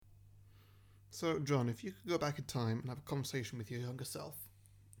So, John, if you could go back in time and have a conversation with your younger self,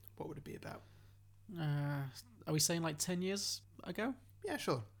 what would it be about? Are we saying like 10 years ago? Yeah,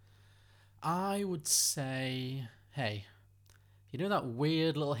 sure. I would say, hey, you know that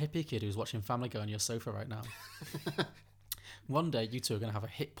weird little hippie kid who's watching Family Guy on your sofa right now? One day, you two are going to have a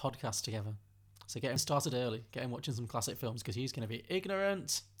hit podcast together. So get him started early. Get him watching some classic films because he's going to be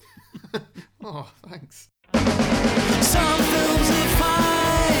ignorant. Oh, thanks. Some films are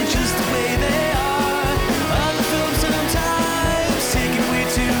fine just the way they are. Other films sometimes take it way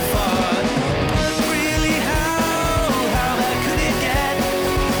too far. But really, how bad could it get?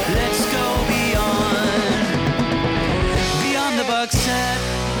 Let's go beyond the box set.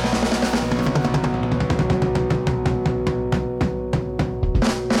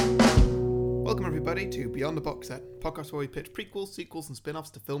 Welcome, everybody, to Beyond the Box Set, a podcast where we pitch prequels, sequels, and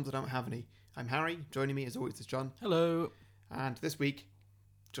spin-offs to films that don't have any. I'm Harry. Joining me, as always, is John. Hello. And this week,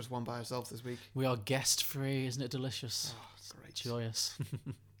 just one by ourselves this week. We are guest-free. Isn't it delicious? Oh, great. Joyous.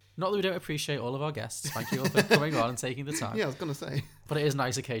 Not that we don't appreciate all of our guests. Thank you all for coming on and taking the time. Yeah, I was going to say. But it is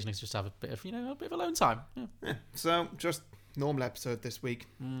nice occasionally to just have a bit of, a bit of alone time. Yeah. Yeah. So, just normal episode this week.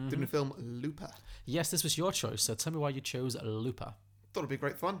 Doing the film Looper. Yes, this was your choice, so tell me why you chose Looper. Thought it'd be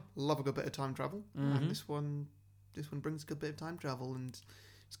great fun. Love a good bit of time travel. And this one brings a good bit of time travel, and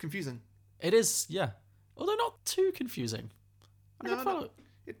it's confusing. It is, yeah. Although not too confusing. I can follow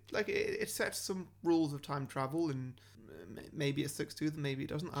it. It sets some rules of time travel, and maybe it sticks to them, maybe it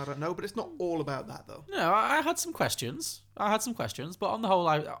doesn't. I don't know, but it's not all about that, though. No, I had some questions. But on the whole,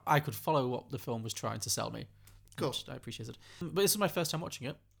 I could follow what the film was trying to sell me. Cool. Which I appreciated. But this was my first time watching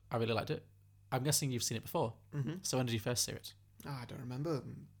it. I really liked it. I'm guessing you've seen it before. Mm-hmm. So when did you first see it? I don't remember.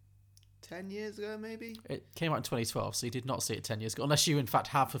 10 years ago, maybe? It came out in 2012, so you did not see it 10 years ago, unless you, in fact,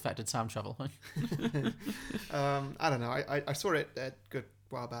 have perfected time travel. I don't know. I saw it a good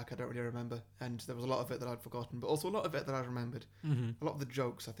while back. I don't really remember. And there was a lot of it that I'd forgotten, but also a lot of it that I'd remembered. Mm-hmm. A lot of the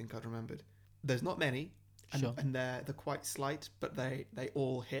jokes I think I'd remembered. There's not many, and, sure. and they're quite slight, but they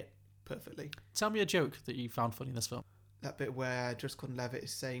all hit perfectly. Tell me a joke that you found funny in this film. That bit where Joseph Gordon-Levitt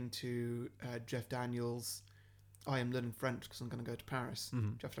is saying to Jeff Daniels, I am learning French because I'm going to go to Paris.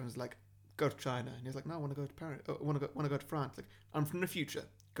 Mm-hmm. Jeff Daniels is like, go to China. And he's like, no, I want to go to Paris. I want to go to France. Like, I'm from the future.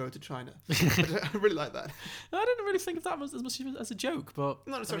 Go to China. I really like that. I didn't really think of that as much as a joke, but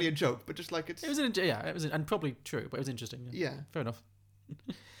not necessarily a joke, but just like it's. It was and probably true, but it was interesting. Yeah. Fair enough.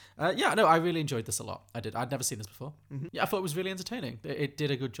 I really enjoyed this a lot. I did. I'd never seen this before. Mm-hmm. Yeah, I thought it was really entertaining. It did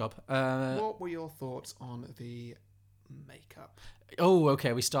a good job. What were your thoughts on the makeup? Oh,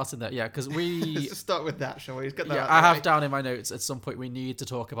 okay. We started there. Yeah, because we... Let's just start with that, shall we? Let's get that I have down in my notes at some point we need to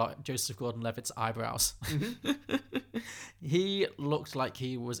talk about Joseph Gordon-Levitt's eyebrows. Mm-hmm. He looked like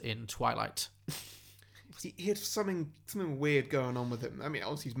he was in Twilight. He had something weird going on with him. I mean,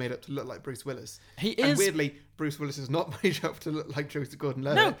 obviously he's made up to look like Bruce Willis. He is. And weirdly, Bruce Willis is not made up to look like Joseph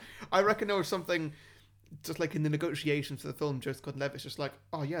Gordon-Levitt. No. I reckon there was something... Just like in the negotiations for the film, Joseph Gordon-Levitt's just like,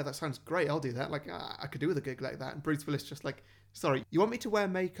 oh yeah, that sounds great, I'll do that. Like, I could do with a gig like that. And Bruce Willis just like, sorry, you want me to wear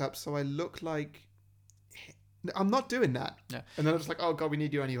makeup so I look like... I'm not doing that. Yeah. And then I'm just like, oh god, we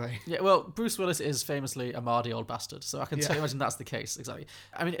need you anyway. Yeah, well, Bruce Willis is famously a mardy old bastard, so I can imagine that's the case, exactly.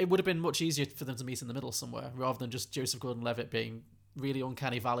 I mean, it would have been much easier for them to meet in the middle somewhere, rather than just Joseph Gordon-Levitt being really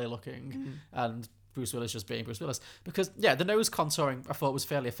uncanny valley looking, and Bruce Willis just being Bruce Willis. Because, the nose contouring I thought was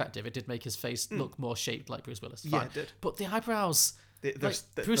fairly effective. It did make his face look more shaped like Bruce Willis. Fine. Yeah, it did. But the eyebrows...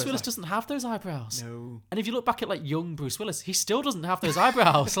 Bruce Willis doesn't have those eyebrows. No. And if you look back at, young Bruce Willis, he still doesn't have those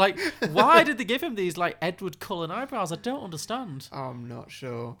eyebrows. Why did they give him these, Edward Cullen eyebrows? I don't understand. I'm not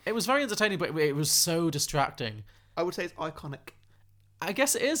sure. It was very entertaining, but it was so distracting. I would say it's iconic. I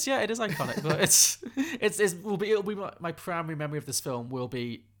guess it is, it is iconic. But it'll be my primary memory of this film will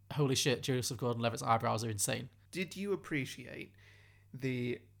be, holy shit, Joseph Gordon-Levitt's eyebrows are insane. Did you appreciate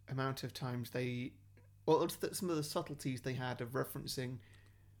the amount of times well, some of the subtleties they had of referencing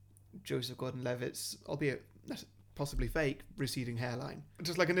Joseph Gordon-Levitt's, albeit possibly fake, receding hairline?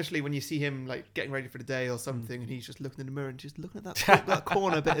 Just like initially when you see him getting ready for the day or something, and he's just looking in the mirror and just looking at that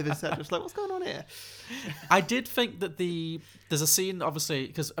corner bit of his head, just like, what's going on here? I did think that there's a scene, obviously,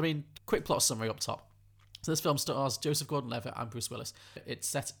 because, quick plot summary up top. So this film stars Joseph Gordon-Levitt and Bruce Willis. It's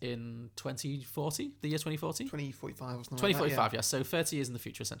set in 2040, the year 2040? 2045 or something 2045, like that, yeah. So 30 years in the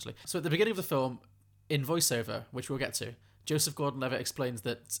future, essentially. So at the beginning of the film, in voiceover, which we'll get to, Joseph Gordon-Levitt explains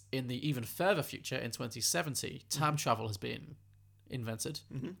that in the even further future, in 2070, time travel has been invented,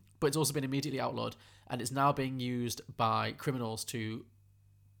 but it's also been immediately outlawed, and it's now being used by criminals to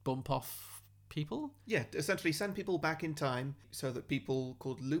bump off people? Yeah, essentially send people back in time so that people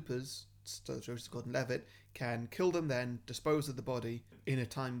called loopers Joseph Gordon-Levitt, can kill them, then dispose of the body in a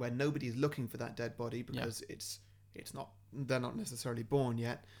time when nobody is looking for that dead body because they're not necessarily born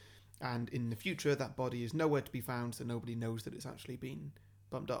yet, and in the future that body is nowhere to be found, so nobody knows that it's actually been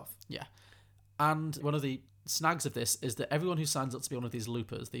bumped off. Yeah. And one of the snags of this is that everyone who signs up to be one of these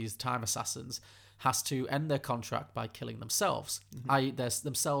loopers, these time assassins, has to end their contract by killing themselves. I.e.,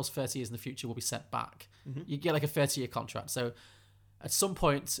 themselves 30 years in the future will be set back. You get like a 30-year contract. So at some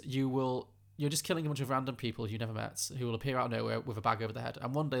point you're just killing a bunch of random people you never met who will appear out of nowhere with a bag over their head.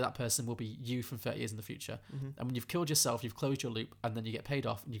 And one day that person will be you from 30 years in the future. And when you've killed yourself, you've closed your loop, and then you get paid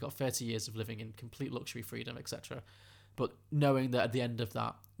off, and you've got 30 years of living in complete luxury, freedom, etc. But knowing that at the end of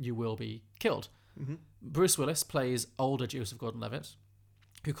that, you will be killed. Bruce Willis plays older Joseph Gordon-Levitt,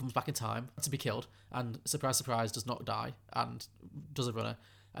 who comes back in time to be killed, and surprise, surprise, does not die, and does a runner.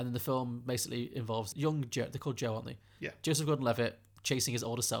 And then the film basically involves young Joe. They're called Joe, aren't they? Yeah. Joseph Gordon-Levitt chasing his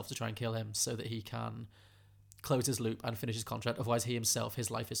older self to try and kill him so that he can close his loop and finish his contract. Otherwise,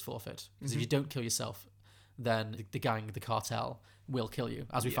 his life is forfait. Because if you don't kill yourself, then the gang, the cartel, will kill you,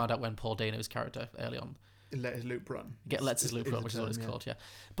 as we found out when Paul Dano's character early on Let his loop run. Lets his loop run, which is what it's called, yeah.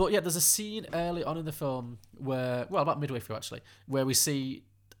 But yeah, there's a scene early on in the film where, well, about midway through actually, where we see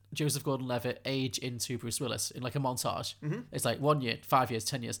Joseph Gordon-Levitt age into Bruce Willis in like a montage. It's like 1 year, 5 years,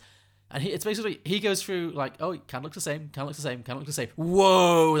 10 years. And it's basically, he goes through like, oh, can look the same, can look the same, can look the same.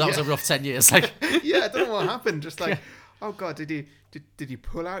 Whoa, that was a rough 10 years. Like, yeah, I don't know what happened. Just like, oh God, did you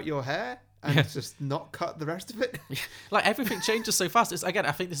pull out your hair? And just not cut the rest of it. Like everything changes so fast. It's, again,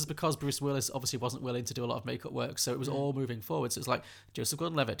 I think this is because Bruce Willis obviously wasn't willing to do a lot of makeup work, so it was all moving forward. So it's like Joseph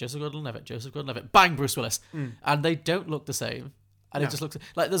Gordon-Levitt, Joseph Gordon-Levitt, Joseph Gordon-Levitt, bang, Bruce Willis, and they don't look the same. And it just looks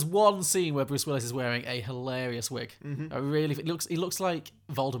like there's one scene where Bruce Willis is wearing a hilarious wig. He looks like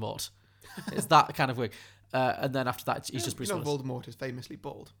Voldemort. It's that kind of wig. And then after that, he's just Bruce Willis. Voldemort is famously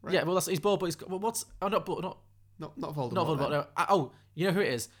bald, right? Yeah, well, he's bald, but he's got not Voldemort. Not Voldemort. Not Voldemort. No. Oh, you know who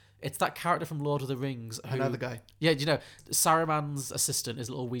it is? It's that character from Lord of the Rings. Another guy. Yeah, you know, Saruman's assistant, his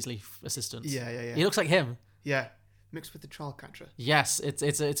little Weasley assistant. Yeah. He looks like him. Yeah, mixed with the troll catcher. Yes, it's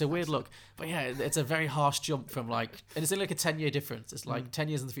a weird look, but yeah, it's a very harsh jump from like, and it's only like a 10-year difference. It's like 10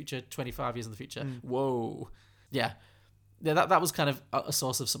 years in the future, 25 years in the future. Whoa, yeah. That was kind of a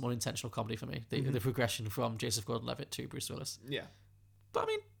source of some unintentional comedy for me. The progression from Joseph Gordon-Levitt to Bruce Willis. Yeah, but I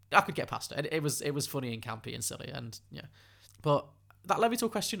mean, I could get past it. It was funny and campy and silly, and yeah, but. That led me to a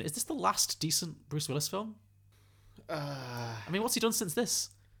question: is this the last decent Bruce Willis film? I mean, what's he done since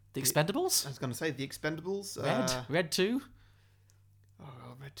this? The Expendables? I was going to say The Expendables. Red 2? Oh,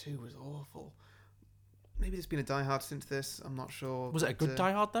 Red 2 was awful. Maybe there's been a Die Hard since this. I'm not sure. Was it a good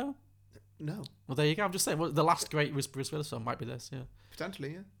Die Hard, though? No. Well, there you go. I'm just saying, well, the last great Bruce Willis film might be this, yeah.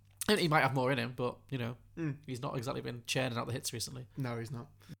 Potentially, yeah. And he might have more in him, but, you know, he's not exactly been churning out the hits recently. No, he's not.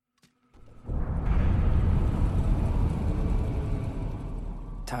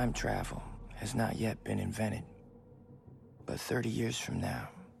 Time travel has not yet been invented, but 30 years from now,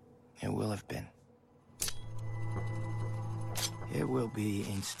 it will have been. It will be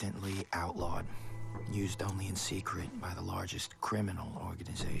instantly outlawed, used only in secret by the largest criminal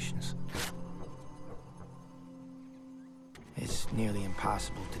organizations. It's nearly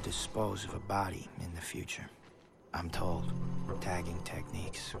impossible to dispose of a body in the future, I'm told. Tagging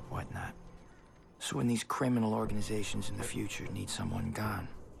techniques, whatnot. So when these criminal organizations in the future need someone gone,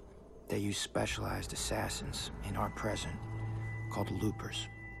 they use specialized assassins in our present called loopers.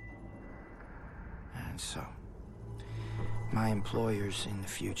 And so, my employers in the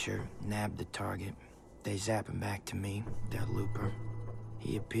future nab the target. They zap him back to me, their looper.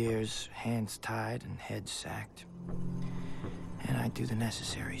 He appears, hands tied and head sacked. And I do the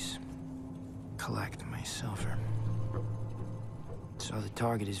necessaries. Collect my silver. So the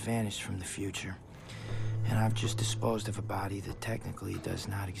target has vanished from the future. And I've just disposed of a body that technically does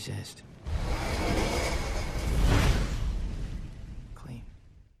not exist. Clean.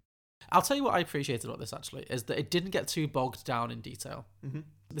 I'll tell you what I appreciated about this, actually, is that it didn't get too bogged down in detail.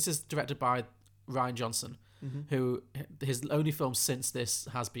 This is directed by Rian Johnson, who, his only film since this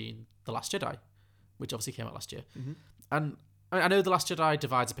has been The Last Jedi, which obviously came out last year. And I know The Last Jedi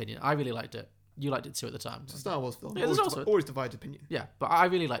divides opinion. I really liked it. You liked it too at the time. It's a Star Wars film. Yeah, always divided opinion. Yeah, but I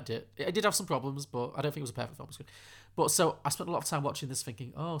really liked it. It did have some problems, but I don't think it was a perfect film. It was good. But so I spent a lot of time watching this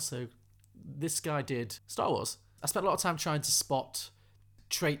thinking, oh, so this guy did Star Wars. I spent a lot of time trying to spot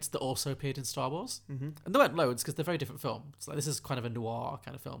traits that also appeared in Star Wars. And there weren't loads because they're very different films. Like, this is kind of a noir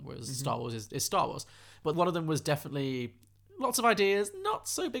kind of film, whereas Star Wars is Star Wars. But one of them was definitely lots of ideas, not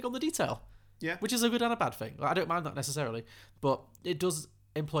so big on the detail. Yeah. Which is a good and a bad thing. Like, I don't mind that necessarily. But it does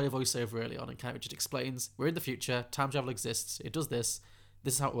employ a voiceover early on and kind of just explains, we're in the future, time travel exists, it does this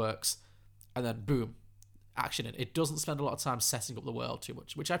is how it works, and then boom, action in. It doesn't spend a lot of time setting up the world too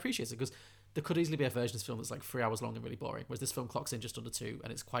much, which I appreciate, because there could easily be a version of this film that's like 3 hours long and really boring, whereas this film clocks in just under 2,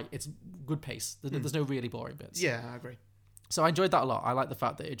 and it's good pace. There's no really boring bits. Yeah, I agree. So I enjoyed that a lot. I like the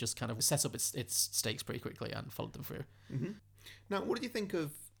fact that it just kind of set up its stakes pretty quickly and followed them through. Mm-hmm. Now, what did you think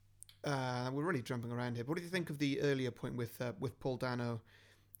of? We're really jumping around here. But what did you think of the earlier point with Paul Dano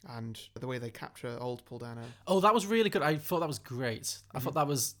and the way they capture old Paul Dano? Oh, that was really good. I thought that was great. I thought that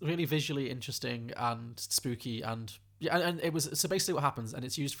was really visually interesting and spooky, and yeah, and it was, so basically what happens, and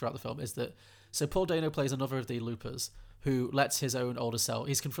it's used throughout the film, is that so Paul Dano plays another of the loopers who lets his own older self.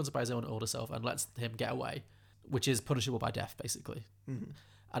 He's confronted by his own older self and lets him get away, which is punishable by death, basically. Mm-hmm.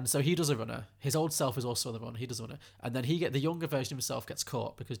 And so he does a runner. His old self is also on the run. He does a runner, and then the younger version of himself gets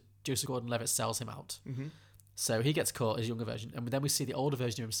caught because Joseph Gordon-Levitt sells him out. Mm-hmm. So he gets caught, his younger version, and then we see the older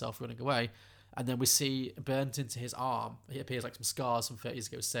version of himself running away, and then we see burnt into his arm, he appears like some scars from 30 years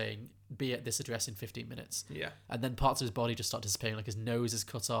ago saying, "Be at this address in 15 minutes." Yeah. And then parts of his body just start disappearing, like his nose is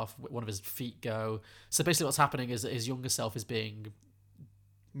cut off, one of his feet go. So basically what's happening is that his younger self is being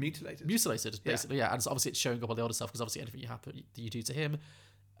Mutilated, basically, yeah. And so obviously it's showing up on the older self, because obviously anything you do to him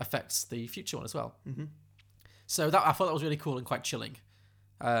affects the future one as well. Mm-hmm. So I thought that was really cool and quite chilling.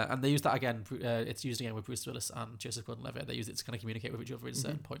 And they use that again. It's used again with Bruce Willis and Joseph Gordon-Levitt. They use it to kind of communicate with each other in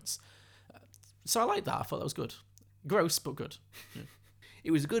certain points. So I like that. I thought that was good. Gross, but good. Yeah.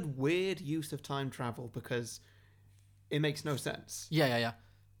 It was a good, weird use of time travel because it makes no sense. Yeah.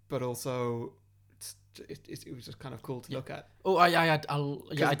 But also, it was just kind of cool to look at. Oh, I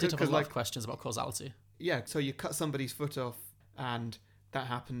did have a lot of questions about causality. Yeah, so you cut somebody's foot off, and that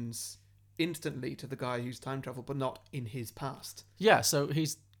happens instantly to the guy who's time traveled, but not in his past. Yeah, so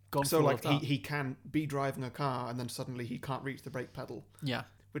he's gone. So like he can be driving a car, and then suddenly he can't reach the brake pedal. Yeah,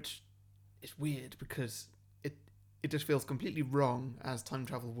 which is weird because it just feels completely wrong as time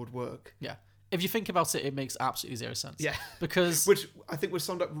travel would work. Yeah. If you think about it, it makes absolutely zero sense. Yeah. Because... Which I think was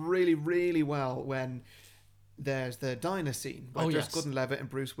summed up really, really well when there's the diner scene where Joseph Gordon-Levitt and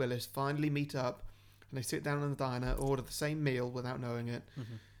Bruce Willis finally meet up, and they sit down in the diner, order the same meal without knowing it,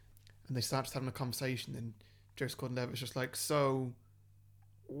 and they start just having a conversation, and Joseph Gordon-Levitt's just like, "So,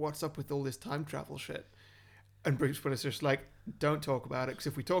 what's up with all this time travel shit?" And Bruce Willis is just like, "Don't talk about it, because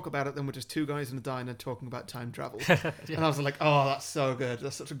if we talk about it, then we're just two guys in a diner talking about time travel." Yeah. And I was like, "Oh, that's so good.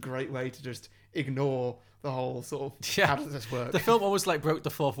 That's such a great way to just ignore the whole sort of how does this work?" The film almost like broke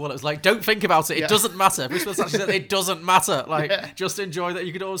the fourth wall. It was like, don't think about it. It doesn't matter. Bruce Willis actually said, it doesn't matter. Like, just enjoy that.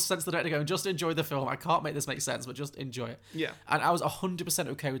 You could always sense the director going, just enjoy the film. I can't make this make sense, but just enjoy it. Yeah. And I was 100%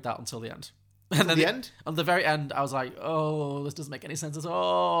 okay with that until the end. And then the end? On the very end, I was like, oh, this doesn't make any sense at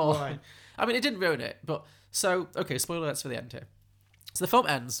all. Right. I mean, it didn't ruin it, but... So, okay, spoiler alerts for the end here. So the film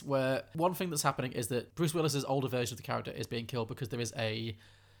ends where one thing that's happening is that Bruce Willis's older version of the character is being killed because there is a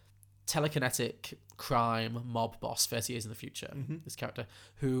telekinetic crime mob boss 30 years in the future, this character,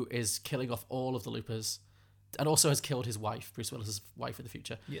 who is killing off all of the loopers and also has killed his wife, Bruce Willis's wife, in the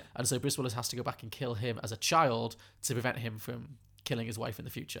future. Yeah. And so Bruce Willis has to go back and kill him as a child to prevent him from killing his wife in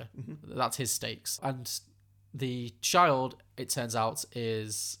the future. That's his stakes. And the child, it turns out,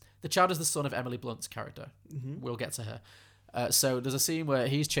 is... The child is the son of Emily Blunt's character. We'll get to her. So there's a scene where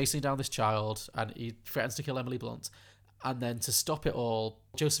he's chasing down this child and he threatens to kill Emily Blunt. And then to stop it all,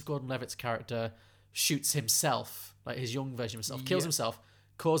 Joseph Gordon-Levitt's character shoots himself, like his young version of himself, kills himself,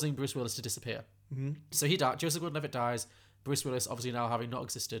 causing Bruce Willis to disappear. So he died. Joseph Gordon-Levitt dies. Bruce Willis, obviously now having not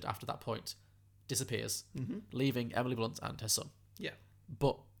existed after that point, disappears, leaving Emily Blunt and her son. Yeah.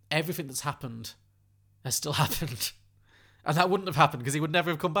 But everything that's happened has still happened. And that wouldn't have happened because he would never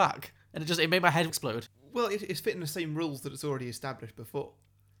have come back. And it made my head explode. Well, it's fitting the same rules that it's already established before.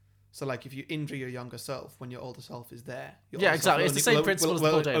 So, like, if you injure your younger self when your older self is there... Yeah, exactly. It's the same principle as the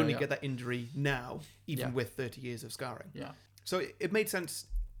Paul Dano. Only get that injury now, even with 30 years of scarring. Yeah. So it made sense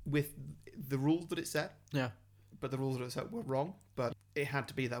with the rules that it set. Yeah. But the rules that it set were wrong. But it had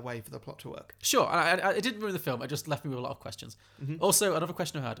to be that way for the plot to work. Sure. It didn't ruin the film. It just left me with a lot of questions. Also, another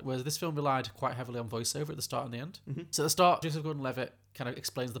question I had was this film relied quite heavily on voiceover at the start and the end. So at the start, Joseph Gordon-Levitt kind of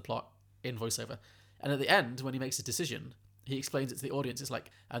explains the plot in voiceover. And at the end, when he makes a decision, he explains it to the audience. It's like,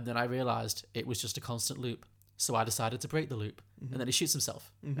 and then I realised it was just a constant loop. So I decided to break the loop. And then he shoots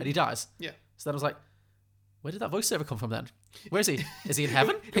himself. And he dies. Yeah. So then I was like, where did that voiceover come from then? Where is he? Is he in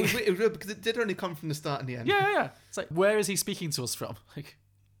heaven? It was weird because it did only come from the start and the end. Yeah. It's like, where is he speaking to us from? Like,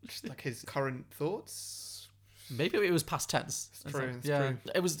 just like his current thoughts. Maybe it was past tense. It's true.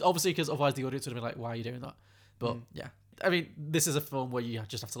 It was obviously because otherwise the audience would have been like, why are you doing that? But yeah. I mean, this is a film where you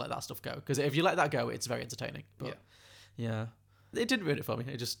just have to let that stuff go. Because if you let that go, it's very entertaining. But yeah. It didn't ruin it for me.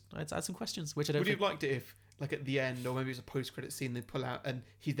 I had some questions, which I don't Would you have liked it if, like at the end, or maybe it's a post-credit scene, they pull out and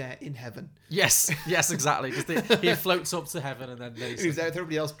he's there in heaven. Yes, exactly. Just he floats up to heaven and then He's there with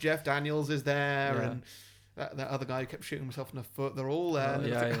everybody else. Jeff Daniels is there, Yeah. and that other guy who kept shooting himself in the foot. They're all there. Oh, And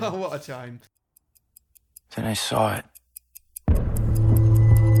it's yeah, like, yeah. oh, what a time. Then I saw it.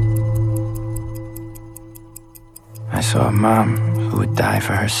 I saw a mom who would die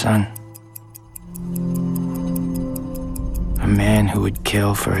for her son. A man who would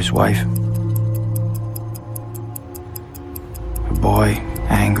kill for his wife. A boy,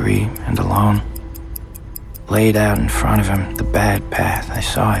 angry and alone, laid out in front of him the bad path. I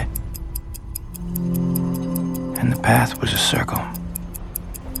saw it. And the path was a circle.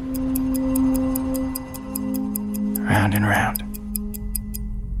 Round and round.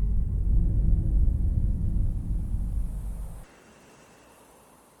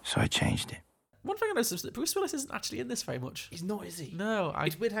 So I changed it. One thing I noticed is that Bruce Willis isn't actually in this very much. He's not, is he? No,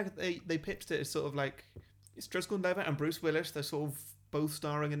 It's weird how they pitched it as sort of like it's Driscoll and Levitt and Bruce Willis. They're sort of both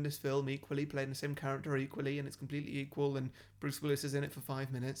starring in this film equally, playing the same character equally, and it's completely equal. And Bruce Willis is in it for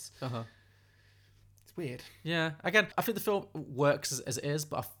 5 minutes. It's weird. Yeah. Again, I think the film works as it is,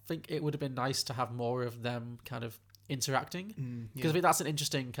 but I think it would have been nice to have more of them kind of interacting. Because I think that's an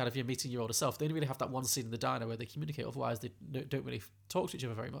interesting kind of you're meeting your older self. They only really have that one scene in the diner where they communicate. Otherwise, they don't really talk to each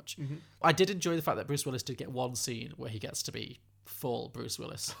other very much. I did enjoy the fact that Bruce Willis did get one scene where he gets to be full Bruce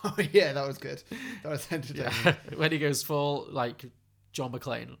Willis. Oh yeah, that was good. That was entertaining. Yeah. When he goes full like John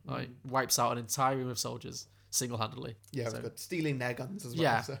McClane, like wipes out an entire room of soldiers single-handedly. Yeah, it was good. Stealing their guns as well.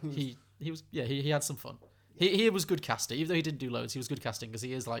 Yeah, So. he had some fun. He was good casting, even though he didn't do loads. He was good casting because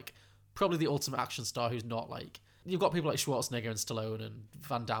he is like probably the ultimate action star who's not like. You've got people like Schwarzenegger and Stallone and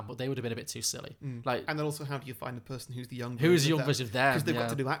Van Damme, but they would have been a bit too silly. Like, And then also, how do you find the person who's the young who's the young version of them? Because they've yeah. got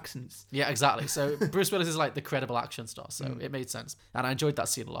to do accents. Yeah, exactly. So Bruce Willis is like the credible action star, so it made sense. And I enjoyed that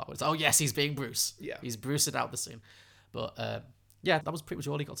scene a lot. It's oh yes, he's being Bruce. Yeah. He's Brucing out the scene. But yeah, that was pretty much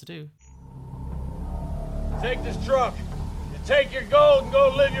all he got to do. Take this truck. You take your gold and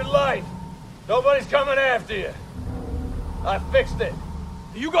go live your life. Nobody's coming after you. I fixed it.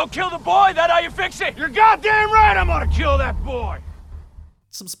 You go kill the boy? That how you fix it? You're goddamn right I'm gonna kill that boy.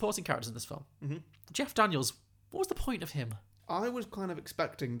 Some supporting characters in this film. Jeff Daniels, what was the point of him? I was kind of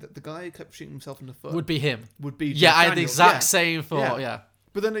expecting that the guy who kept shooting himself in the foot Would be him. would be Yeah, Jeff I had the Daniels. exact Yeah. same thought, yeah.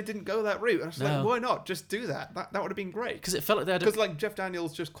 But then they didn't go that route. And I was No. like, why not? Just do that. That would have been great. Because it felt like they had Because like Jeff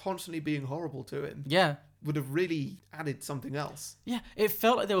Daniels just constantly being horrible to him yeah. would have really added something else. Yeah, it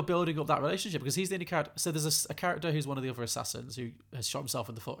felt like they were building up that relationship because he's the only character. So there's a character who's one of the other assassins who has shot himself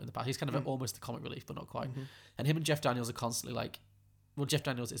in the foot in the past. He's kind of almost the comic relief, but not quite. And him and Jeff Daniels are constantly like, well, Jeff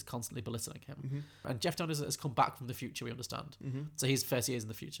Daniels is constantly belittling him. And Jeff Daniels has come back from the future, we understand. So he's 30 years in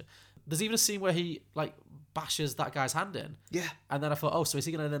the future. There's even a scene where he like bashes that guy's hand in. Yeah. And then I thought, oh, so is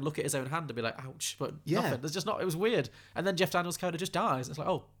he going to then look at his own hand and be like, ouch, but Yeah. nothing. There's just not, it was weird. And then Jeff Daniels kind of just dies. It's like,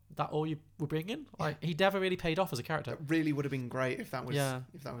 oh, that all you were bringing? Like, he never really paid off as a character. It really would have been great if that was Yeah.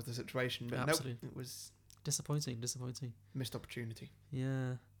 if that was the situation. But Yeah, nope, absolutely. it was Disappointing. missed opportunity.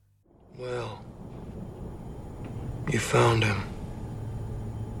 Yeah. Well, you found him.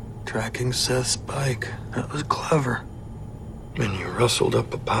 Tracking Seth's bike. That was clever. And you rustled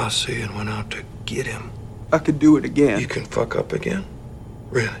up a posse and went out to get him. I could do it again. You can fuck up again?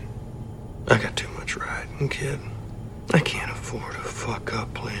 Really? I got too much riding, kid. I can't afford to fuck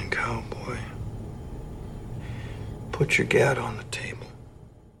up playing cowboy. Put your gat on the table.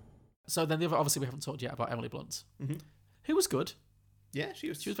 So then the other, obviously we haven't talked yet about Emily Blunt, who was good. Yeah, she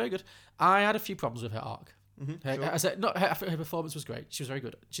was. She was very good. I had a few problems with her arc. sure. I said, not her performance was great. She was very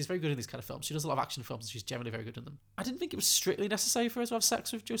good. She's very good in these kind of films. She does a lot of action films, and she's generally very good in them. I didn't think it was strictly necessary for her to have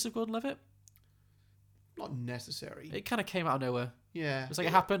sex with Joseph Gordon-Levitt. Not necessary. It kind of came out of nowhere. Yeah. It was like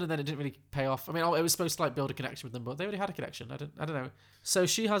it happened, and then it didn't really pay off. I mean, it was supposed to like build a connection with them, but they already had a connection. I don't know. So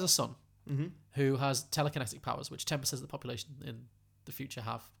she has a son who has telekinetic powers, which 10% of the population in the future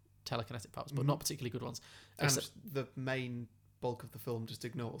have telekinetic powers, but not particularly good ones. And Except- the main bulk of the film just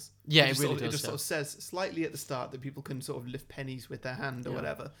ignores. Yeah, it just really sort of, does, It just sort of says slightly at the start that people can sort of lift pennies with their hand or Yeah.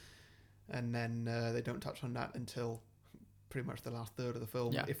 whatever, and then they don't touch on that until pretty much the last third of the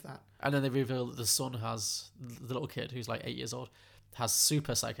film, Yeah. if that. And then they reveal that the son has, the little kid who's like 8 years old, has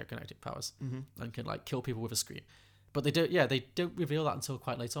super psychokinetic powers and can like kill people with a scream. But they don't reveal that until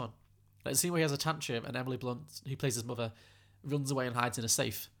quite late on. Like the scene where he has a tantrum and Emily Blunt, who plays his mother, runs away and hides in a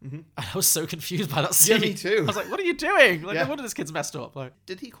safe. And I was so confused by that Yeah, scene. me too. I was like, what are you doing? Like, Yeah. no wonder this kid's messed up. Like,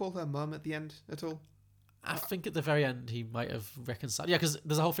 Did he call her mum at the end at all? I think at the very end he might have reconciled. Yeah, because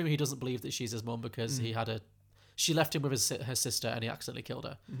there's a whole thing where he doesn't believe that she's his mum because he had She left him with her sister, and he accidentally killed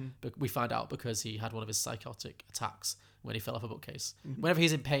her. Mm-hmm. But we find out because he had one of his psychotic attacks when he fell off a bookcase. Whenever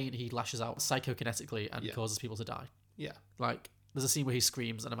he's in pain, he lashes out psychokinetically and causes people to die. Yeah. Like, there's a scene where he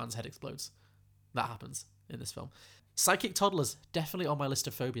screams and a man's head explodes. That happens in this film. Psychic toddlers, definitely on my list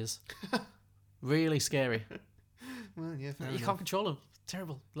of phobias. Really scary. Well, yeah, fair You enough. can't control them.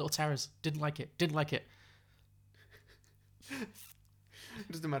 Terrible. Little terrors. Didn't like it.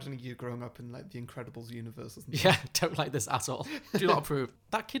 Just imagining you growing up in like the Incredibles universe or something. Yeah, don't like this at all. Do not approve.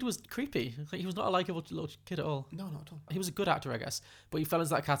 That kid was creepy. Like, he was not a likable little kid at all. No, not at all. He was a good actor, I guess, but he fell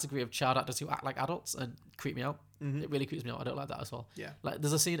into that category of child actors who act like adults and creep me out. It really creeps me out. I don't like that at all. Yeah. Like,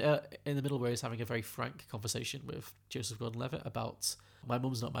 there's a scene in the middle where he's having a very frank conversation with Joseph Gordon-Levitt about, my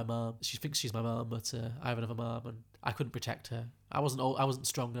mum's not my mum. She thinks she's my mum, but I have another mum, and I couldn't protect her. I wasn't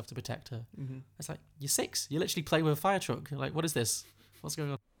strong enough to protect her. It's like, you're 6. You're literally playing with a fire truck. You're like, what is this? What's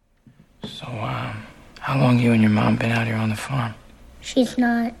going on? So, how long you and your mom been out here on the farm? She's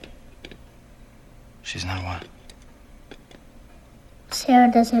not. She's not what?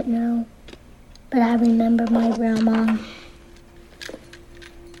 Sarah doesn't know. But I remember my real mom.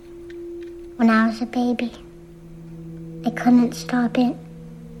 When I was a baby, I couldn't stop it.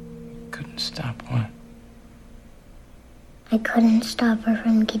 Couldn't stop what? I couldn't stop her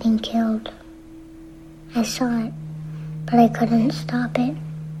from getting killed. I saw it, but I couldn't stop it.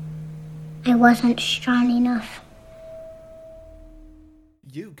 I wasn't strong enough.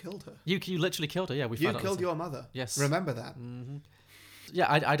 You killed her. You literally killed her. Yeah, we You found out killed later. your mother. Yes. Remember that. Yeah,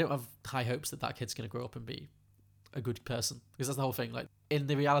 I don't have high hopes that kid's going to grow up and be a good person, because that's the whole thing. Like, in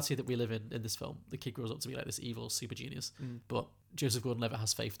the reality that we live in this film, the kid grows up to be like this evil super genius. But Joseph Gordon-Levitt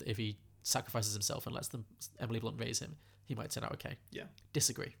has faith that if he sacrifices himself and lets Emily Blunt raise him, he might turn out okay. Yeah.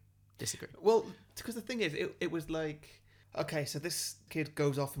 Disagree. Well, because the thing is, it was like, okay, so this kid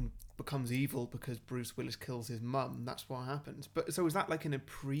goes off and becomes evil because Bruce Willis kills his mum. That's what happens. But so is that like in a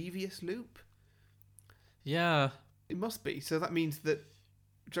previous loop? Yeah. It must be. So that means that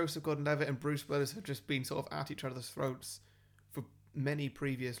Joseph Gordon-Levitt and Bruce Willis have just been sort of at each other's throats for many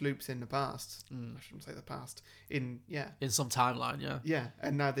previous loops in the past. I shouldn't say the past. In some timeline, yeah. Yeah,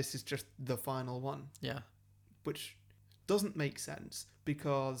 and now this is just the final one. Yeah. Which doesn't make sense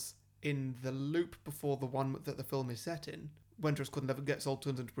because in the loop before the one that the film is set in, when Joseph Gordon-Levitt gets all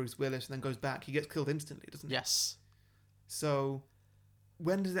turned into Bruce Willis and then goes back, he gets killed instantly, doesn't he? Yes. So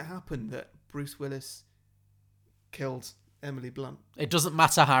when does it happen that Bruce Willis killed Emily Blunt? It doesn't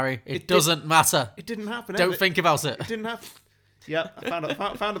matter, Harry. It doesn't matter. It didn't happen. Don't think about it. It didn't happen. Yeah, I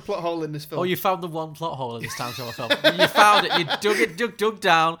found a plot hole in this film. Oh, you found the one plot hole in this time travel film. You found it. You dug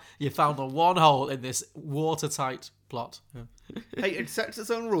down. You found the one hole in this watertight plot. Yeah. Hey, it sets its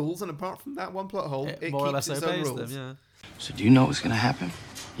own rules, and apart from that one plot hole, it more or keeps less its own obeys rules. them. Yeah. So do you know what's gonna happen?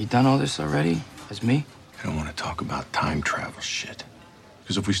 You done all this already? As me? I don't want to talk about time travel shit.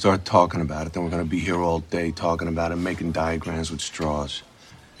 Because if we start talking about it, then we're going to be here all day talking about it, making diagrams with straws.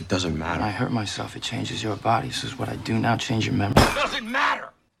 It doesn't When I matter. hurt myself, it changes your body. This is what I do now, change your memory. Doesn't matter!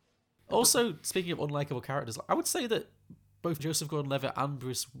 Also, speaking of unlikable characters, I would say that both Joseph Gordon-Levitt and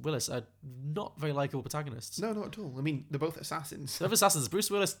Bruce Willis are not very likable protagonists. No, not at all. I mean, they're both assassins. They're assassins.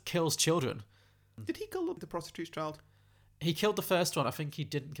 Bruce Willis kills children. Did he kill the prostitute's child? He killed the first one. I think he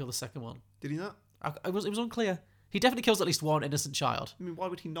didn't kill the second one. Did he not? It was unclear. He definitely kills at least one innocent child. I mean, why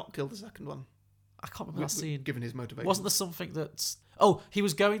would he not kill the second one? I can't remember that scene. Given his motivation. Wasn't there something that's... Oh, he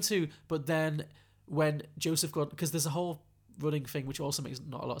was going to, but then when Joseph Gordon... Because there's a whole running thing, which also makes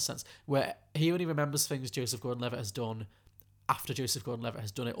not a lot of sense, where he only remembers things Joseph Gordon-Levitt has done after Joseph Gordon-Levitt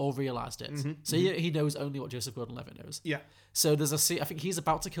has done it or realised it. So he knows only what Joseph Gordon-Levitt knows. Yeah. So there's a scene... I think he's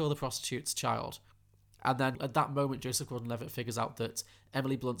about to kill the prostitute's child. And then at that moment, Joseph Gordon-Levitt figures out that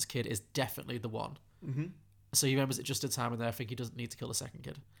Emily Blunt's kid is definitely the one. Mm-hmm. So he remembers it just in time, and there I think he doesn't need to kill the second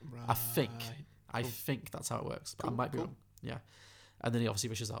kid. Right. I think that's how it works, but Cool, I might be cool. wrong. Yeah, and then he obviously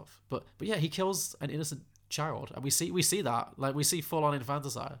wishes out. But yeah, he kills an innocent child, and we see that, like, we see full on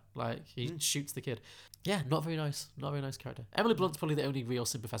infanticide. Like, he shoots the kid. Yeah, not very nice. Not a very nice character. Emily Blunt's probably the only real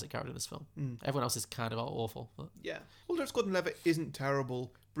sympathetic character in this film. Everyone else is kind of awful. But Yeah. Well, Joseph Gordon-Levitt isn't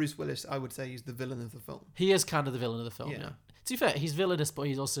terrible. Bruce Willis, I would say, is the villain of the film. he is kind of the villain of the film. Yeah. Yeah. To be fair, he's villainous, but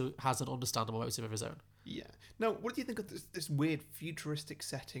he also has an understandable motive of his own. Yeah. Now, what do you think of this weird futuristic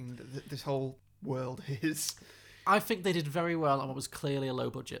setting that this whole world is? I think they did very well on what was clearly a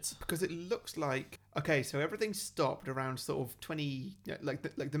low budget. Because it looks like, okay, so everything stopped around sort of 20, like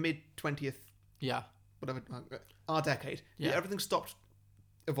the mid 20th, Yeah. whatever, our decade. Yeah. Everything stopped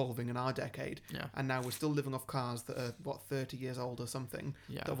evolving in our decade. Yeah. And now we're still living off cars that are, 30 years old or something.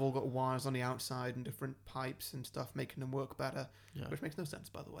 Yeah. That have all got wires on the outside and different pipes and stuff, making them work better. Yeah. Which makes no sense,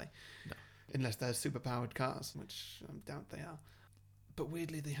 by the way. No. unless they're super-powered cars, which I doubt they are. But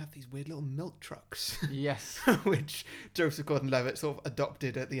weirdly, they have these weird little milk trucks. Yes. Which Joseph Gordon-Levitt sort of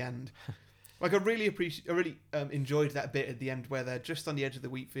adopted at the end. Like, I really enjoyed that bit at the end where they're just on the edge of the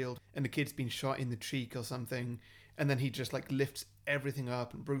wheat field and the kid's been shot in the cheek or something, and then he just, like, lifts everything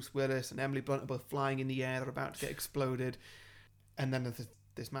up, and Bruce Willis and Emily Blunt are both flying in the air, they're about to get exploded, and then there's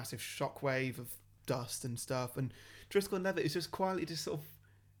this massive shockwave of dust and stuff, and Joseph Gordon-Levitt is just quietly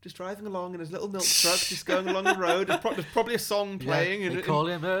just driving along in his little milk truck, just going along the road. There's probably a song playing. They call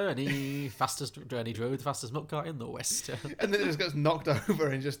him Ernie, and he drove the fastest milk cart in the West. And then it just gets knocked over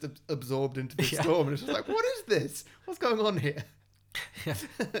and just absorbed into the storm. And it's just like, what is this? What's going on here? Yeah.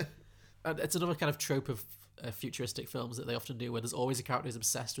 And it's another kind of trope of futuristic films that they often do, where there's always a character who's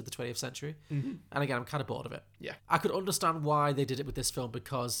obsessed with the 20th century. Mm-hmm. And again, I'm kind of bored of it. Yeah. I could understand why they did it with this film,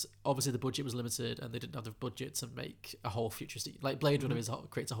 because obviously the budget was limited and they didn't have the budget to make a whole futuristic... Like, Blade Runner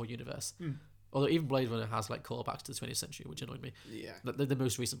creates a whole universe. Although even Blade Runner has, like, callbacks to the 20th century, which annoyed me. Yeah. The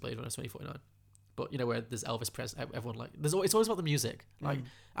most recent Blade Runner is 2049. But, you know, where there's Elvis Presley, everyone, like... It's always about the music. Like,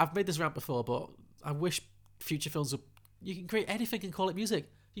 I've made this rant before, but I wish future films would... You can create anything and call it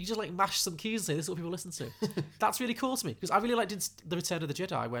music. You can just, like, mash some keys and say, this is what people listen to. That's really cool to me. Because I really liked The Return of the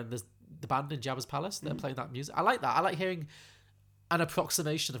Jedi, when there's the band in Jabba's palace, they're playing that music. I like that. I like hearing an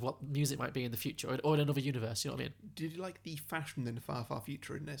approximation of what music might be in the future, or in another universe, you know what I mean? Did you like the fashion in the far, far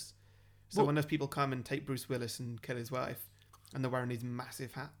future in this? So when those people come and take Bruce Willis and kill his wife, and they're wearing these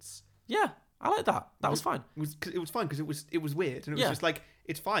massive hats. Yeah, I like that. That was fine. It was fine because it was weird, and it was just like,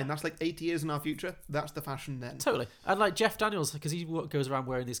 it's fine. That's like 80 years in our future. That's the fashion then. Totally. And like Jeff Daniels, because he goes around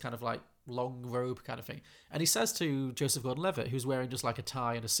wearing these kind of like long robe kind of thing, and he says to Joseph Gordon-Levitt, who's wearing just like a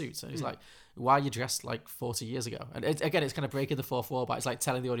tie and a suit, and he's like, "Why are you dressed like 40 years ago?" And again, it's kind of breaking the fourth wall, but it's like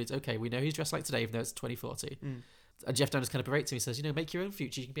telling the audience, "Okay, we know he's dressed like today, even though it's 2040." And Jeff Daniels kind of berates him. He says, "You know, make your own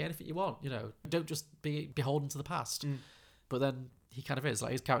future. You can be anything you want. You know, don't just be beholden to the past." But then he kind of is.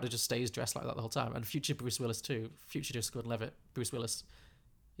 Like, his character just stays dressed like that the whole time. And future Bruce Willis too. Future Joseph Gordon-Levitt, Bruce Willis,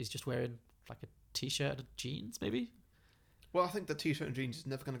 he's just wearing like a t-shirt and jeans, maybe. Well, I think the t-shirt and jeans is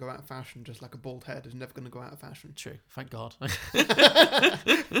never going to go out of fashion, just like a bald head is never going to go out of fashion. True. Thank God.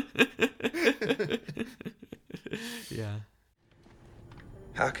 Yeah.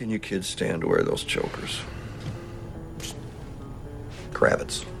 How can you kids stand to wear those chokers?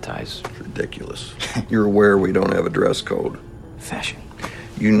 Cravats. Ties. It's ridiculous. You're aware we don't have a dress code. Fashion.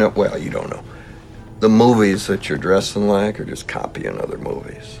 You know, well, you don't know. The movies that you're dressing like are just copying other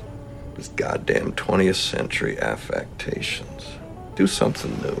movies. Just goddamn 20th century affectations. Do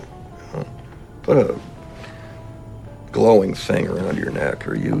something new. You know? Put a glowing thing around your neck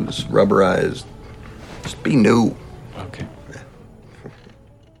or use rubberized. Just be new. Okay.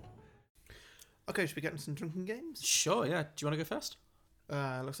 Okay, should we get into some drinking games? Sure, yeah. Do you want to go first?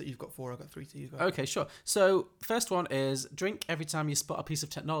 Looks like you've got 4, I've got 3 to you. Okay, sure. So, first one is drink every time you spot a piece of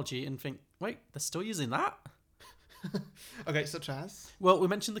technology and think, wait, they're still using that? Okay, such as? Well, we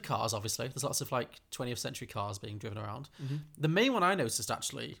mentioned the cars, obviously. There's lots of, like, 20th century cars being driven around. The main one I noticed,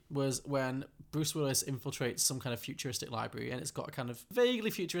 actually, was when Bruce Willis infiltrates some kind of futuristic library, and it's got a kind of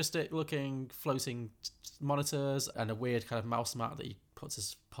vaguely futuristic-looking floating monitors and a weird kind of mouse mat that he puts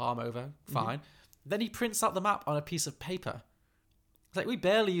his palm over. Fine. Then he prints out the map on a piece of paper. It's like, we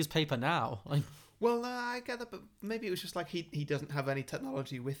barely use paper now. Like, well, I get that, but maybe it was just like he doesn't have any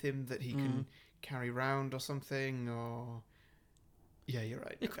technology with him that he can carry around or something, or... Yeah, you're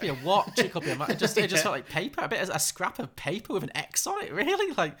right. It could be a watch, it could be a map. It just felt like paper, a scrap of paper with an X on it,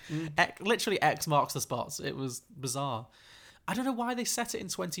 really? Like, literally X marks the spots. It was bizarre. I don't know why they set it in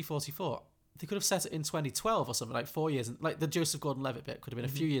 2044. They could have set it in 2012 or something, like 4 years. Like the Joseph Gordon-Levitt bit could have been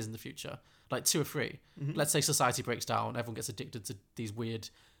a few years in the future, like 2 or 3. Let's say society breaks down, everyone gets addicted to these weird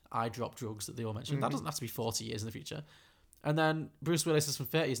eye drop drugs that they all mentioned. That doesn't have to be 40 years in the future. And then Bruce Willis is from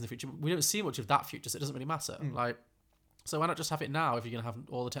 30 years in the future. We don't see much of that future, so it doesn't really matter. Like, so why not just have it now if you're going to have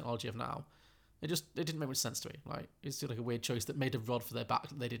all the technology of now? It didn't make much sense to me. Like, it's like a weird choice that made a rod for their back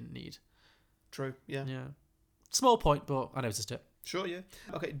that they didn't need. True, yeah. Yeah. Small point, but I noticed it. Sure, yeah.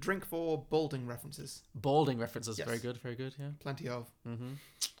 Okay, drink for balding references. Balding references, Yes. very good, yeah. Plenty of.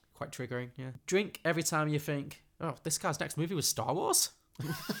 Quite triggering, yeah. Drink every time you think, oh, this guy's next movie was Star Wars?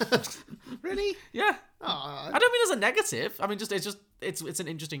 Really? Yeah. Aw. I don't mean as a negative. I mean, it's an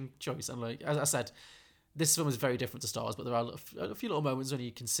interesting choice. And like, as I said, this film is very different to Star Wars, but there are a few little moments when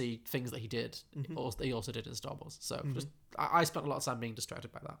you can see things that he did, or he also did in Star Wars. So I spent a lot of time being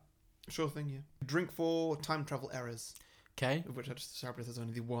distracted by that. Sure thing, yeah. Drink for time travel errors, Okay. of which I just described as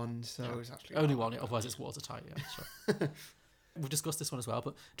only the one, so it's actually... Only one, otherwise it's watertight, yeah, sure. We've discussed this one as well,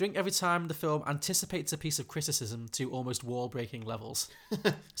 but drink every time the film anticipates a piece of criticism to almost wall-breaking levels.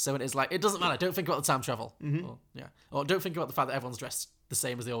 So it is like, it doesn't matter, don't think about the time travel. Or don't think about the fact that everyone's dressed the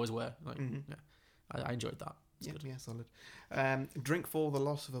same as they always were. Like, I enjoyed that. It's good. Yeah, solid. Drink for the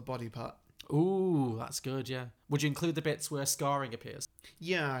loss of a body part. Ooh, that's good, yeah. Would you include the bits where scarring appears?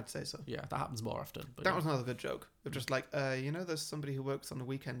 Yeah, I'd say so. Yeah, that happens more often. But That was another good joke. Of just like, there's somebody who works on the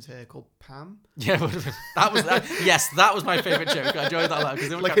weekends here called Pam. Yeah, that was that. Yes, that was my favourite joke. I enjoyed that a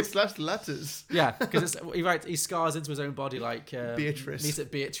lot. Like it's less letters. Yeah, because he scars into his own body like Beatrice. Meets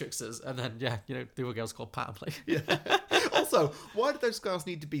at Beatrix's, and then the other girl's called Pam. Like. Yeah. Also, why do those scars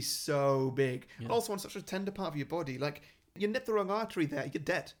need to be so big? Yeah. And also on such a tender part of your body, like you nip the wrong artery there, you're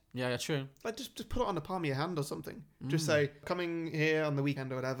dead. Yeah, true. Like just put it on the palm of your hand or something. Just say, coming here on the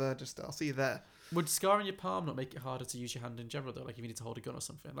weekend or whatever. I'll see you there. Would scarring your palm not make it harder to use your hand in general though? Like if you need to hold a gun or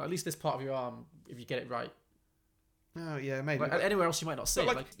something. Like at least this part of your arm, if you get it right. Oh yeah, maybe. Like, anywhere else you might not see.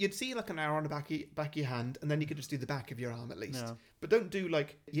 Like you'd see like an arrow on the back of your hand, and then you could just do the back of your arm at least. Yeah. But don't do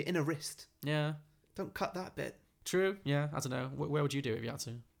like your inner wrist. Yeah. Don't cut that bit. True. Yeah. I don't know. Where would you do it if you had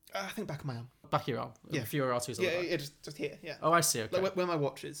to? I think back of my arm. Back of your arm. Yeah. Fewer arteries. Yeah. Just here. Yeah. Oh, I see. Okay. Like where my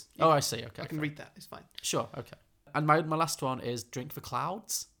watch is. Oh, I see. Okay. I can read that. It's fine. Sure. Okay. And my last one is drink for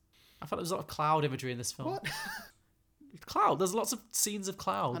clouds. I thought there was a lot of cloud imagery in this film. What? Cloud. There's lots of scenes of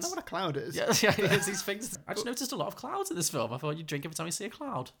clouds. I know what a cloud is. Yeah, it's these things. I just noticed a lot of clouds in this film. I thought you'd drink every time you see a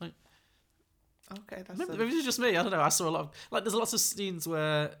cloud. Like, okay, that's maybe it's just me. I don't know. I saw a lot of there's lots of scenes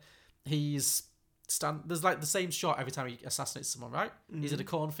where he's there's like the same shot every time he assassinates someone, right? Mm-hmm. He's in a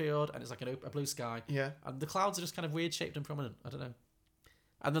cornfield and it's like a blue sky. Yeah. And the clouds are just kind of weird shaped and prominent. I don't know.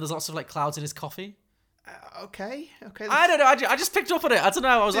 And then there's lots of like clouds in his coffee. Okay. I don't know. I just picked up on it. I don't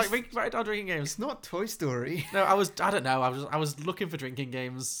know. I was like, right down drinking games. It's not Toy Story. No, I don't know. I was looking for drinking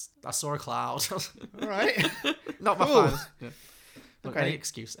games. I saw a cloud. All right. Not my Cool. fan. Yeah. Look, Okay.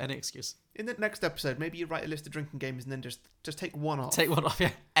 Any excuse. In the next episode, maybe you write a list of drinking games and then just take one off. Take one off.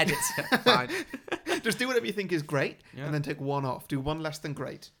 Yeah. Edit. Fine. Just do whatever you think is great, Yeah. and then take one off. Do one less than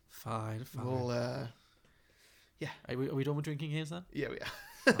great. Fine. We'll, yeah. Are we done with drinking games then? Yeah, we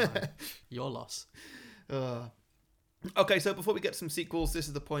are. Fine. Your loss. Okay, so before we get to some sequels, this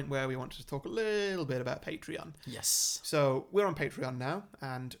is the point where we want to talk a little bit about Patreon. Yes. So we're on Patreon now,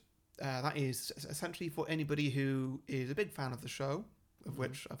 and that is essentially for anybody who is a big fan of the show, of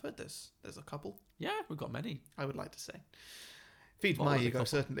which I've heard there's a couple. Yeah, we've got many. I would like to say. Feeds More my than a ego, couple.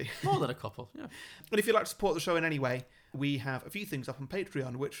 certainly. More than a couple. Yeah. But if you'd like to support the show in any way, we have a few things up on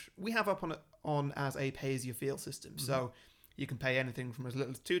Patreon, which we have up on as a pay-as-you-feel system. Mm-hmm. So you can pay anything from as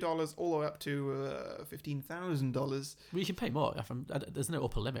little as $2 all the way up to $15,000. Well, you can pay more. There's no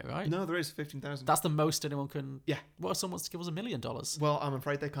upper limit, right? No, there is $15,000. That's the most anyone can. Yeah. What if someone wants to give us $1 million? Well, I'm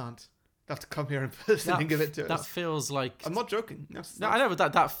afraid they can't. They have to come here in person and give it to That us. feels like. I'm not joking. No, I know,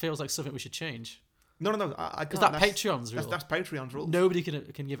 but that feels like something we should change. No. I Is can't. that Patreon's rule? That's Patreon's rule. Nobody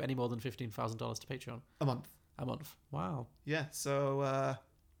can give any more than $15,000 to Patreon. A month. A month. Wow. Yeah. So.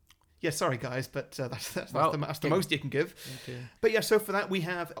 Yeah, sorry guys, but that's Well, the most you can give. Okay. But yeah, so for that we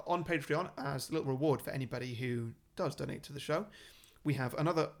have on Patreon, as a little reward for anybody who does donate to the show, we have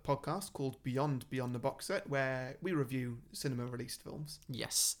another podcast called Beyond the Box Set, where we review cinema released films.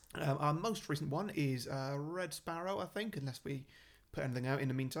 Yes. Our most recent one is Red Sparrow, I think, unless we put anything out in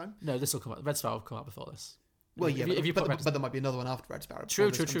the meantime. No, this will come out. Red Sparrow will come out before this. Well, yeah, but there might be another one after Red Sparrow.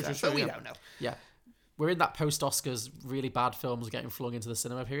 True. So we don't know. Yeah. We're in that post-Oscars really bad films getting flung into the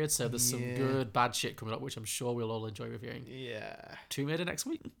cinema period, so there's some good bad shit coming up, which I'm sure we'll all enjoy reviewing. Yeah. Tomb Raider next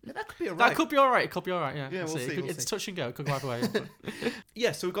week? Yeah, that could be alright. That could be alright. It could be alright, yeah. Yeah, we'll see. It's touch and go. It could go either way.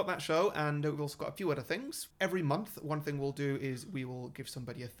 Yeah, so we've got that show, and we've also got a few other things. Every month, one thing we'll do is we will give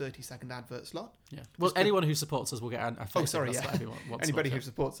somebody a 30-second advert slot. Yeah. Well, anyone who supports us will get a 30 Anybody who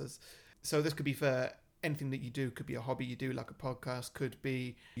supports us. So this could be for anything that you do. Could be a hobby you do, like a podcast. Could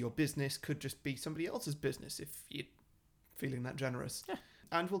be your business. Could just be somebody else's business if you're feeling that generous. Yeah.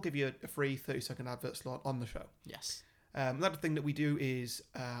 And we'll give you a free 30-second advert slot on the show. Yes. Another thing that we do is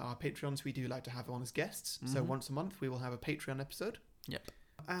our Patreons, we do like to have on as guests. Mm-hmm. So once a month, we will have a Patreon episode. Yep.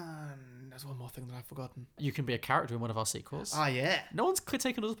 And there's one more thing that I've forgotten. You can be a character in one of our sequels. Ah, yeah. No one's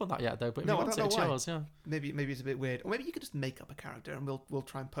taken us up on that yet, though. But no, I don't know why. Yours, yeah. Maybe it's a bit weird, or maybe you could just make up a character and we'll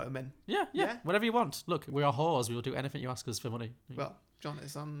try and put him in. Yeah. Whatever you want. Look, we are whores. We will do anything you ask us for money. Well, John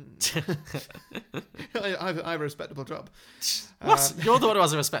is on. I have a respectable job. What? You're the one who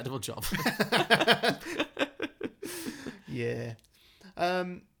has a respectable job. Yeah.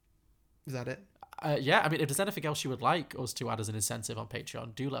 Is that it? Yeah, I mean, if there's anything else you would like us to add as an incentive on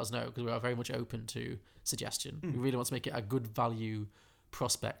Patreon, do let us know, because we are very much open to suggestion. We really want to make it a good value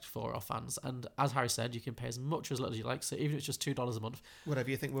prospect for our fans. And as Harry said, you can pay as much or as little as you like. So even if it's just $2 a month, Whatever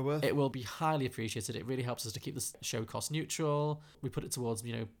you think we're worth. it will be highly appreciated. It really helps us to keep the show cost neutral. We put it towards,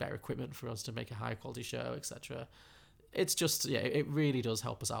 better equipment for us to make a high quality show, etc. It's just, it really does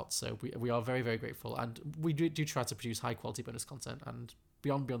help us out. So we are very, very grateful. And we do try to produce high quality bonus content. And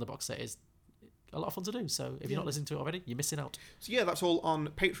Beyond the Box Set is a lot of fun to do. So if you're not listening to it already, you're missing out. So yeah, that's all on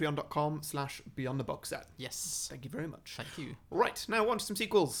patreon.com/beyondtheboxset. Yes. Thank you very much. Thank you. Right, now on to some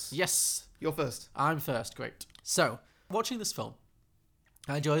sequels. Yes. You're first. I'm first. Great. So, watching this film,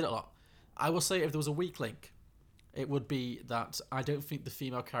 I enjoyed it a lot. I will say if there was a weak link, it would be that I don't think the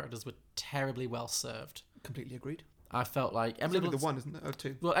female characters were terribly well served. Completely agreed. I felt like Emily Blunt's the one, isn't it? Oh,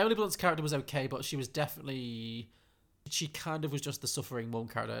 two. Well, Emily Blunt's character was okay, but she was definitely... She kind of was just the suffering mum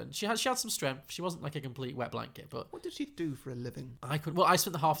character. And she had some strength. She wasn't like a complete wet blanket, but... What did she do for a living? I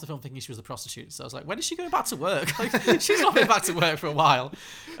spent the half of the film thinking she was a prostitute. So I was like, when is she going back to work? Like, she's not been back to work for a while.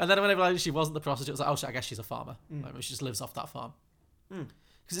 And then when I realised she wasn't the prostitute, I was like, oh shit, I guess she's a farmer. Like, she just lives off that farm.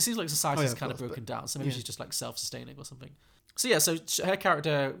 Because it seems like society's kind of broken down. So maybe she's just like self-sustaining or something. So yeah, so her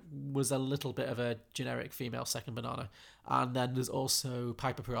character was a little bit of a generic female second banana. And then there's also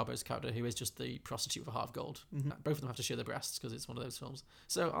Piper Perabo's character, who is just the prostitute for half gold. Both of them have to show their breasts because it's one of those films.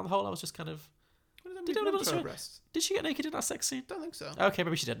 So on the whole, I was just kind of... Did she get naked in that sex scene? Don't think so. Okay,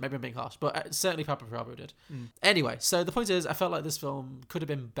 maybe she did. Maybe I'm being harsh. But certainly Piper Perabo did. Anyway, so the point is, I felt like this film could have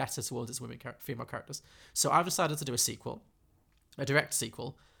been better towards its female characters. So I've decided to do a sequel, a direct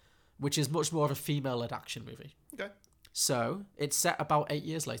sequel, which is much more of a female-led action movie. Okay. So it's set about 8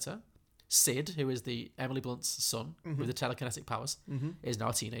 years later. Sid, who is the Emily Blunt's son with the telekinetic powers, is now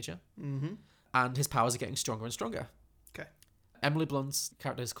a teenager. And his powers are getting stronger and stronger. Okay. Emily Blunt's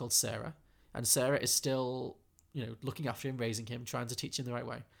character is called Sarah. And Sarah is still, looking after him, raising him, trying to teach him the right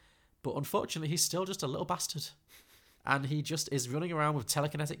way. But unfortunately, he's still just a little bastard. And he just is running around with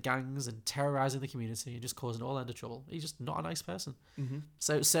telekinetic gangs and terrorizing the community and just causing all end of trouble. He's just not a nice person.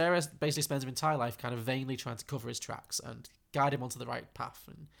 So Sarah basically spends her entire life kind of vainly trying to cover his tracks and guide him onto the right path.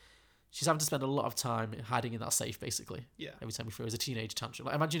 And she's having to spend a lot of time hiding in that safe, basically. Yeah. Every time he throws a teenage tantrum.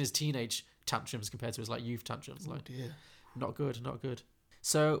 Like, imagine his teenage tantrums compared to his youth tantrums. Oh dear. Not good, not good.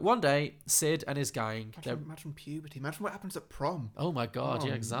 So one day, Sid and his gang... Imagine puberty. Imagine what happens at prom. Oh my god,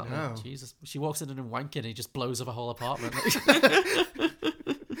 yeah, exactly. No. Jesus. She walks in and wanking and he just blows up a whole apartment. Is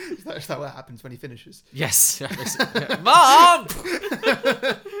that what happens when he finishes? Yes. Yeah, Mom!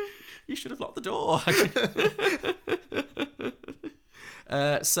 You should have locked the door.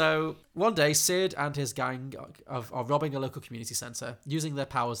 So one day, Sid and his gang are robbing a local community centre, using their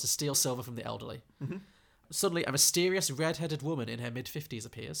powers to steal silver from the elderly. Suddenly, a mysterious red-headed woman in her mid-50s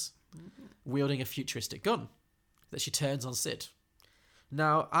appears, wielding a futuristic gun that she turns on Sid.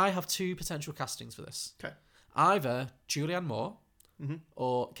 Now, I have two potential castings for this. Okay. Either Julianne Moore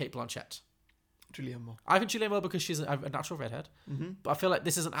or Cate Blanchett. Julianne Moore. I think Julianne Moore because she's a natural redhead. But I feel like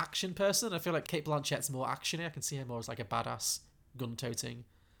this is an action person. I feel like Cate Blanchett's more actiony. I can see her more as like a badass, gun-toting.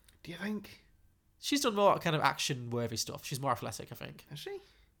 Do you think? She's done more kind of action-worthy stuff. She's more athletic, I think. Has she?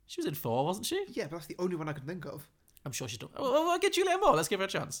 She was in 4, wasn't she? Yeah, but that's the only one I can think of. I'm sure she's done. Well, I'll get Julianne Moore. Let's give her a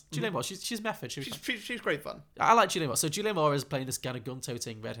chance. Julianne Moore. She's method. She's great fun. I like Julianne Moore. So Julianne Moore is playing this kind of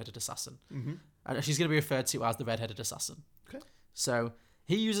gun-toting red-headed assassin. And she's going to be referred to as the red-headed assassin. Okay. So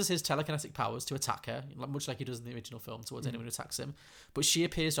he uses his telekinetic powers to attack her, much like he does in the original film towards anyone who attacks him. But she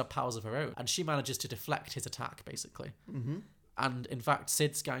appears to have powers of her own, and she manages to deflect his attack, basically. And in fact,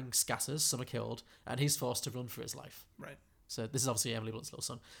 Sid's gang scatters, some are killed, and he's forced to run for his life. Right. So this is obviously Emily Blunt's little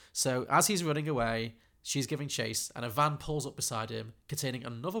son. So as he's running away, she's giving chase, and a van pulls up beside him, containing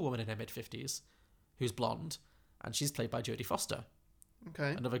another woman in her mid-50s, who's blonde, and she's played by Jodie Foster.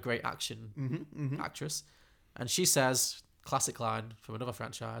 Okay. Another great action actress. And she says, classic line from another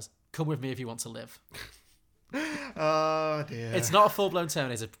franchise, "Come with me if you want to live." Oh dear. It's not a full-blown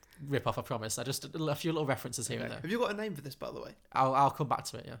Terminator rip-off, I promise. A few little references here and there. Have you got a name for this, by the way? I'll come back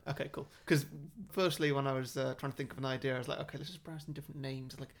to it, yeah. Okay, cool. Because firstly, when I was trying to think of an idea, I was like, okay, let's just browse some different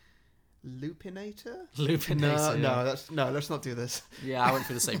names. Like, Lupinator? Lupinator. No, let's not do this. Yeah, I went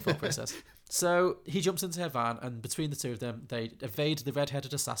through the same thought process. So he jumps into her van, and between the two of them, they evade the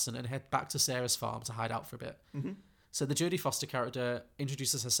red-headed assassin and head back to Sarah's farm to hide out for a bit. So the Jodie Foster character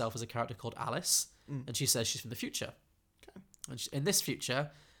introduces herself as a character called Alice, and she says she's from the future. Okay. And in this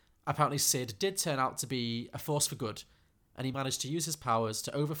future, apparently Sid did turn out to be a force for good, and he managed to use his powers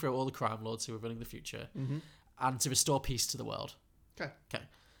to overthrow all the crime lords who were running the future and to restore peace to the world. Okay.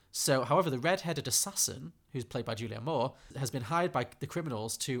 So, however, the red-headed assassin, who's played by Julianne Moore, has been hired by the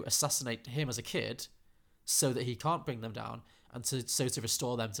criminals to assassinate him as a kid so that he can't bring them down and to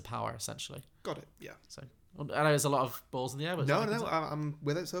restore them to power, essentially. Got it, yeah. So I know there's a lot of balls in the air, but No, I'm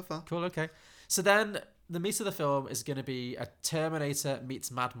with it so far. cool. Okay, so then the meat of the film is going to be a Terminator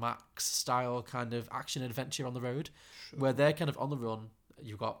meets Mad Max style kind of action adventure on the road, where they're kind of on the run.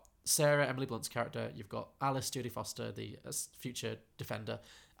 You've got Sarah, Emily Blunt's character. You've got Alice, Jodie Foster, the future Defender,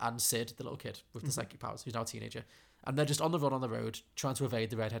 and Sid, the little kid with the psychic powers, who's now a teenager. And they're just on the run on the road, trying to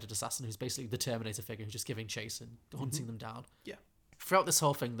evade the red-headed assassin, who's basically the Terminator figure, who's just giving chase and hunting them down. Yeah. Throughout this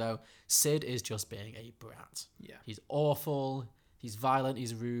whole thing, though, Sid is just being a brat. Yeah. He's awful, he's violent,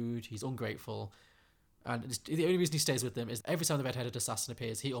 he's rude, he's ungrateful. And the only reason he stays with them is every time the red-headed assassin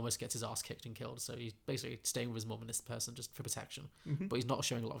appears, he almost gets his ass kicked and killed. So he's basically staying with his mum and this person just for protection. But he's not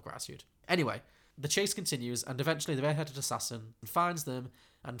showing a lot of gratitude. Anyway, the chase continues, and eventually the red-headed assassin finds them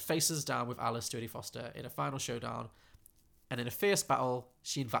and faces down with Alice, Jodie Foster, in a final showdown. And in a fierce battle,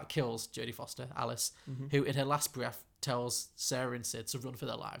 she in fact kills Jodie Foster, Alice, who in her last breath tells Sarah and Sid to run for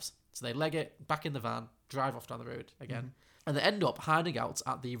their lives. So they leg it back in the van, drive off down the road again. And they end up hiding out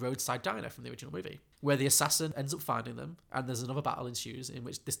at the roadside diner from the original movie, where the assassin ends up finding them, and there's another battle ensues in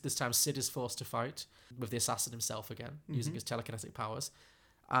which this time Sid is forced to fight with the assassin himself again, using his telekinetic powers.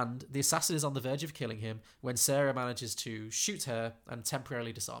 And the assassin is on the verge of killing him when Sarah manages to shoot her and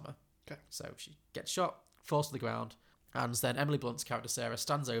temporarily disarm her. Okay. So she gets shot, falls to the ground, and then Emily Blunt's character Sarah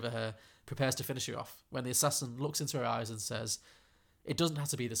stands over her, prepares to finish her off, when the assassin looks into her eyes and says, "It doesn't have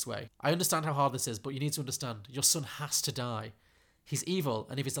to be this way. I understand how hard this is, but you need to understand, your son has to die. He's evil,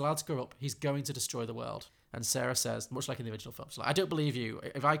 and if he's allowed to grow up, he's going to destroy the world." And Sarah says, much like in the original film, she's like, "I don't believe you.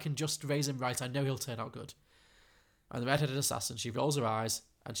 If I can just raise him right, I know he'll turn out good." And the red-headed assassin, she rolls her eyes,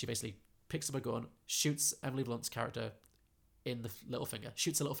 and she basically picks up a gun, shoots Emily Blunt's character in the little finger,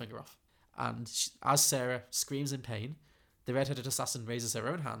 shoots the little finger off. And as Sarah screams in pain, the red-headed assassin raises her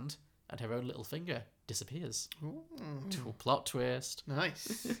own hand, and her own little finger disappears. Ooh. Plot twist.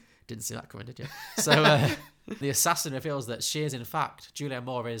 Nice. Didn't see that coming, did you? So the assassin reveals that she is, in fact, Julianne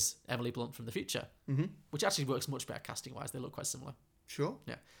Moore is Emily Blunt from the future, which actually works much better casting-wise. They look quite similar. Sure.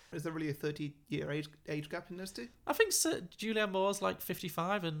 Yeah. Is there really a 30-year age gap in those two? I think Julianne Moore's like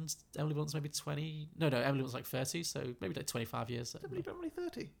 55 and Emily Blunt's maybe 20. No, Emily Blunt's like 30, so maybe like 25 years. I believe only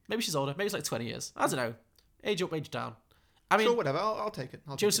 30. Maybe she's older. Maybe it's like 20 years. I don't know. Age up, age down. I mean, sure, whatever. I'll take it.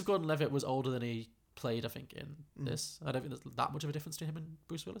 Joseph Gordon-Levitt was older than he played, I think, in this. I don't think there's that much of a difference to him and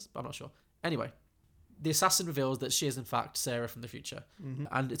Bruce Willis, but I'm not sure. Anyway, the assassin reveals that she is, in fact, Sarah from the future.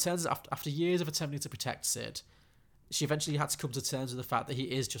 And it turns out after years of attempting to protect Sid, she eventually had to come to terms with the fact that he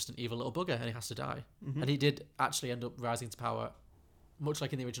is just an evil little bugger and he has to die. And he did actually end up rising to power, much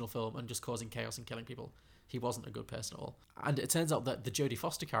like in the original film, and just causing chaos and killing people. He wasn't a good person at all. And it turns out that the Jodie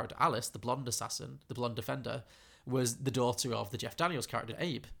Foster character, Alice, the blonde assassin, the blonde defender, was the daughter of the Jeff Daniels character,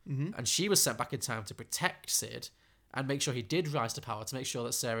 Abe. And she was sent back in time to protect Sid and make sure he did rise to power, to make sure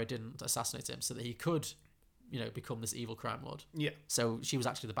that Sarah didn't assassinate him so that he could, become this evil crime lord. Yeah. So she was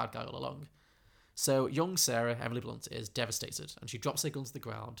actually the bad guy all along. So young Sarah, Emily Blunt, is devastated and she drops her gun to the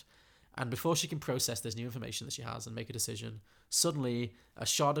ground. And before she can process this new information that she has and make a decision, suddenly a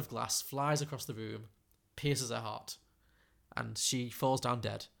shard of glass flies across the room, pierces her heart, and she falls down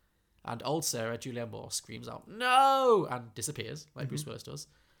dead. And old Sarah, Julianne Moore, screams out, "No!" and disappears, like Bruce Willis does.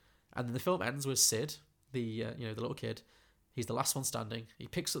 And then the film ends with Sid, the little kid. He's the last one standing. He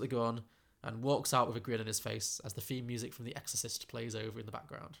picks up the gun and walks out with a grin on his face as the theme music from The Exorcist plays over in the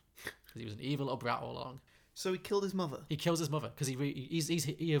background. Because he was an evil little brat all along. So he killed his mother? He kills his mother because he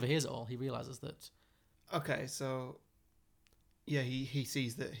overhears it all. He realises that... Okay, so... Yeah, he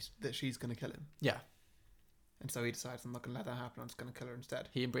sees that she's going to kill him. Yeah. And so he decides, I'm not going to let that happen, I'm just going to kill her instead.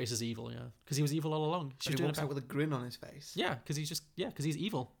 He embraces evil, yeah. Because he was evil all along. He walks out with a grin on his face. Yeah, because he's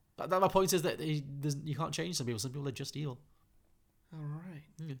evil. My point is that you can't change some people. Some people are just evil. All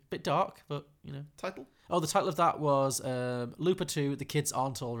right. Bit dark, but, Title? Oh, the title of that was Looper 2, The Kids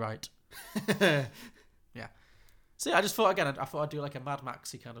Aren't All Right. Yeah. So yeah, I just thought, again, I thought I'd do like a Mad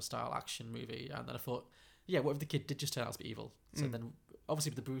Maxy kind of style action movie. And then I thought, yeah, what if the kid did just turn out to be evil? So then, obviously,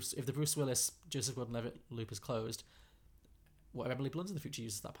 if the Bruce Willis, Joseph Gordon-Levitt loop is closed, what if Emily Blunt in the future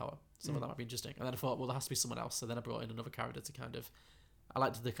uses that power? Some of that might be interesting. And then I thought, well, there has to be someone else. So then I brought in another character to kind of... I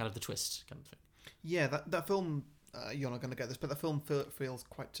liked the kind of the twist kind of thing. Yeah, that film... you're not going to get this, but the film feels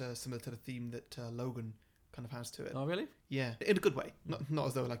quite similar to the theme that Logan kind of has to it. Oh, really? Yeah, in a good way. Not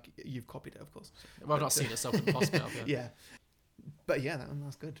as though like you've copied it, of course. Well, I've not seen it, so I couldn't possibly help you. Yeah, but yeah,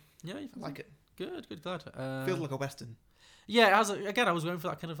 that's good. Yeah, I like it. Good, glad. Feels like a western. Yeah, it has, again, I was going for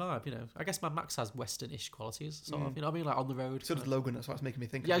that kind of vibe, you know. I guess Mad Max has Western-ish qualities, sort of, you know what I mean? Like on the road. So does Logan, that's what it's making me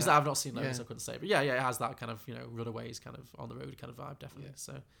think Yeah, of. exactly. I've not seen Logan, Yeah. so I couldn't say. But yeah, it has that kind of, you know, Runaways kind of on the road kind of vibe, definitely.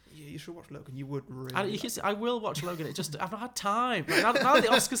 So Yeah, you should watch Logan. You would really. and you like can see, I will watch Logan. It just, I've not had time. Like, now the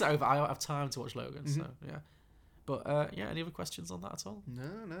Oscars are over, I don't have time to watch Logan, so yeah. But yeah, any other questions on that at all? No,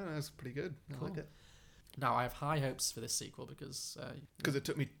 that's pretty good. I like it. Now, I have high hopes for this sequel because It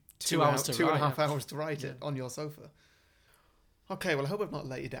took me 2 hours to two and a write, half yeah. hours to write it on your sofa. Okay, well, I hope I've not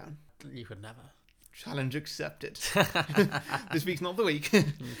let you down. you could never. Challenge accepted. This week's not the week.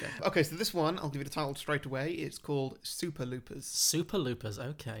 Okay, so this one, I'll give you the title straight away. It's called Super Loopers. Super Loopers,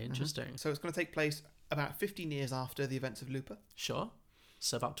 okay, interesting. So it's going to take place about 15 years after the events of Looper. Sure.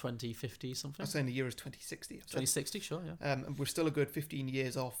 So about 2050 something? I'm saying the year is 2060. 2060, sure, yeah. And we're still a good 15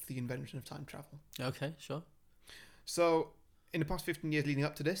 years off the invention of time travel. Okay, sure. So, in the past 15 years leading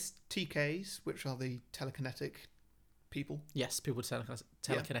up to this, TKs, which are the telekinetic people, Yes, people with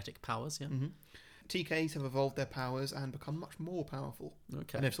telekinetic powers, yeah. TKs have evolved their powers and become much more powerful.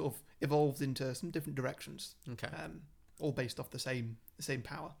 Okay. And they've sort of evolved into some different directions. Okay. All based off the same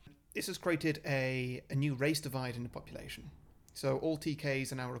power. This has created a new race divide in the population. So all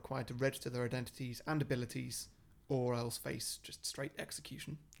TKs are now required to register their identities and abilities, or else face just straight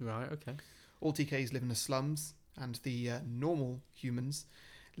execution. Right, okay. All TKs live in the slums, and the normal humans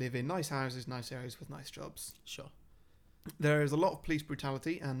live in nice houses, nice areas with nice jobs. Sure. There is a lot of police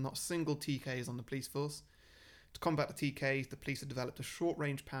brutality, and not a single TK is on the police force. To combat the TKs, the police have developed a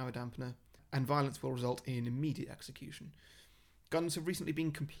short-range power dampener, and violence will result in immediate execution. Guns have recently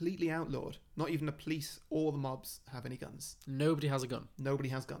been completely outlawed. Not even the police or the mobs have any guns. Nobody has a gun. Nobody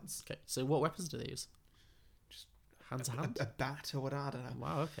has guns. Okay, so what weapons do they use? Just hand to hand? A bat or what, I don't know.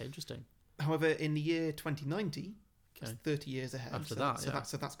 Wow, okay, interesting. However, in the year 2090, that's 30 years ahead. After so that,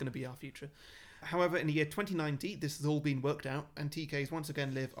 so that's going to be our future. However, in the year 2090, this has all been worked out, and TKs once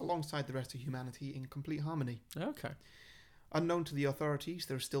again live alongside the rest of humanity in complete harmony. Okay. Unknown to the authorities,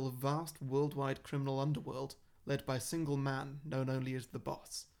 there is still a vast worldwide criminal underworld led by a single man known only as the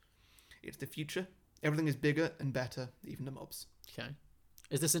Boss. It's the future. Everything is bigger and better, even the mobs. Okay.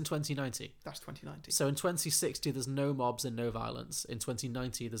 Is this in 2090? That's 2090. So in 2060, there's no mobs and no violence. In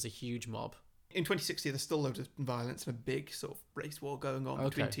 2090, there's a huge mob. In 2060, there's still loads of violence and a big sort of race war going on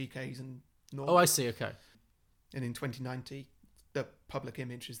between TKs and normal. Oh, I see, okay. And in 2090, the public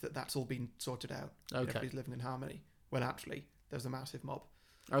image is that that's all been sorted out. Okay. Everybody's living in harmony. When actually, there's a massive mob.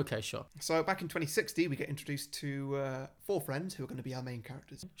 Okay, sure. So back in 2060, we get introduced to 4 friends who are going to be our main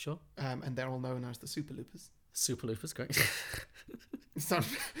characters. Sure. And they're all known as the Super Loopers. Super Loopers, great.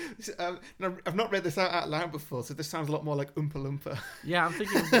 Now, I've not read this out loud before, so this sounds a lot more like Oompa Loompa. Yeah, I'm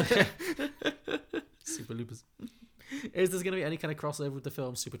thinking Super Loopers. Is there going to be any kind of crossover with the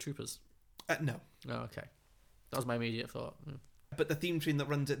film Super Troopers? No. Oh, okay. That was my immediate thought. But the theme tune that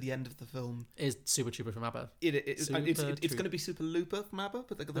runs at the end of the film is Super Trooper from ABBA. It's going to be Super Looper from ABBA,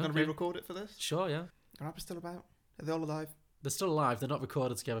 but they're going to re-record it for this. Sure, yeah. Are ABBA still about? Are they all alive? They're still alive. They're not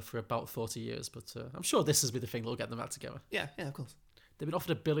recorded together for about 40 years, but I'm sure this will be the thing that'll get them back together. Yeah, of course. They've been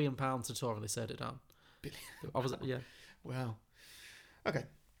offered £1 billion to tour and they said it down. Yeah. Wow. Okay.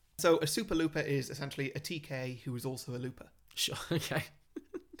 So a Super Looper is essentially a TK who is also a looper. Sure, okay.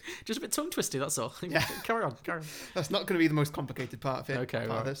 Just a bit tongue twisty, that's all. Yeah. Carry on. That's not going to be the most complicated part of it. Okay,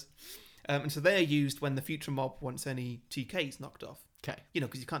 part of this. And so they're used when the future mob wants any TKs knocked off. Okay. You know,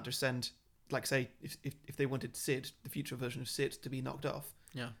 because you can't just send, like, say, if they wanted Sid, the future version of Sid, to be knocked off.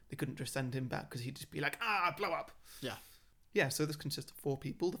 Yeah. They couldn't just send him back because he'd just be like, blow up. Yeah. Yeah, so this consists of 4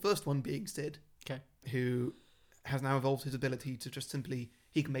 people. The first one being Sid. Okay. Who has now evolved his ability to just simply,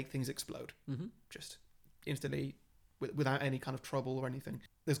 he can make things explode. Mm-hmm. Just instantly, without any kind of trouble or anything.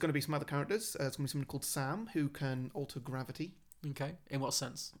 There's going to be some other characters. There's going to be someone called Sam who can alter gravity. Okay. In what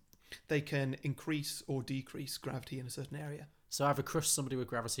sense? They can increase or decrease gravity in a certain area. So either crush somebody with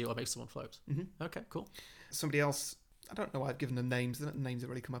gravity or make someone float. Mm-hmm. Okay, cool. Somebody else, I don't know why I've given them names. The names don't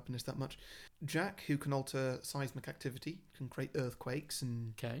really come up in this that much. Jack, who can alter seismic activity, can create earthquakes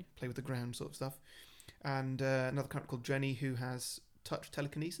and play with the ground sort of stuff. And another character called Jenny, who has touch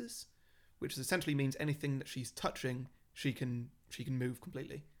telekinesis, which essentially means anything that she's touching, she can move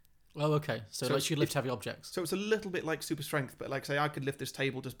completely. Oh, okay. So like she lift heavy objects. So it's a little bit like super strength, but like say I could lift this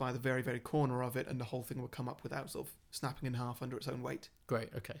table just by the very, very corner of it and the whole thing would come up without sort of snapping in half under its own weight. Great,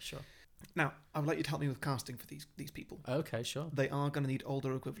 okay, sure. Now, I would like you to help me with casting for these people. Okay, sure. They are going to need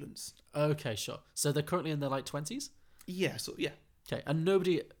older equivalents. Okay, sure. So they're currently in their like 20s? Yeah. Okay, and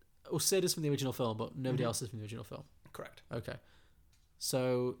nobody... Sid is from the original film, but nobody else is from the original film. Correct. Okay.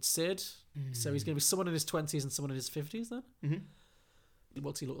 So Sid, so he's going to be someone in his 20s and someone in his 50s then? Mm-hmm.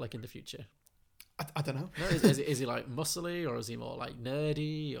 What's he look like in the future? I don't know. No, is he like muscly, or is he more like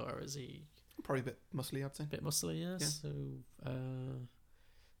nerdy, or is he Probably a bit muscly, I'd say. a bit muscly? Yeah. Yeah. So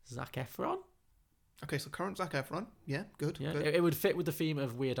Zac Efron. Okay, so current Zac Efron. Yeah, good. Yeah, good. it would fit with the theme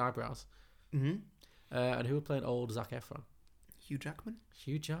of weird eyebrows. Mm-hmm. And who would play an old Zac Efron? Hugh Jackman.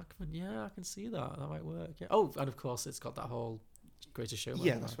 Hugh Jackman. Yeah, I can see that. That might work. Yeah. Oh, and of course, it's got that whole Greatest Showman.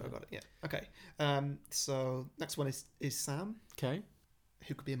 Yeah, that's where I got it. Yeah. Okay. So next one is Sam, Okay.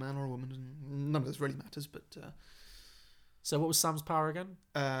 who could be a man or a woman. And none of this really matters, but So what was Sam's power again?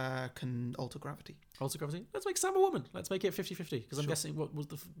 can alter gravity. Alter gravity. Let's make Sam a woman. Let's make it 50-50. Because I'm Sure. guessing what was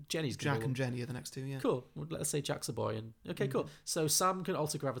Jenny's gonna Jack be a and woman. Jenny are the next two. Yeah. Cool. Well, let's say Jack's a boy. And okay, cool. So Sam can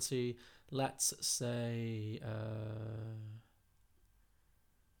alter gravity. Let's say.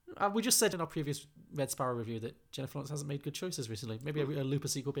 We just said in our previous Red Sparrow review that Jennifer Lawrence hasn't made good choices recently. Maybe a Looper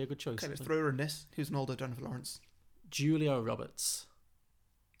sequel would be a good choice. Okay, let's throw her in this. Who's an older Jennifer Lawrence? Julia Roberts.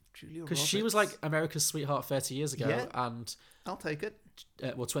 Julia Because Roberts. she was like America's sweetheart 30 years ago. Yeah. And, I'll take it.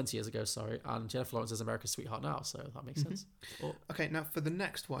 20 years ago, sorry. And Jennifer Lawrence is America's sweetheart now. So that makes sense. Or, Okay, now for the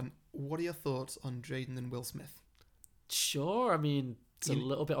next one, what are your thoughts on Jaden and Will Smith? sure. I mean, it's a You-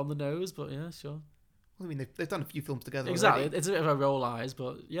 little bit on the nose, but yeah, sure. Well, I mean, they've done a few films together. Exactly. Already. It's a bit of a roll eyes,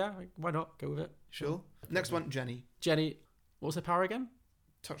 but yeah, why not? Go with it. Sure. Next one, Jenny. Jenny, what was her power again?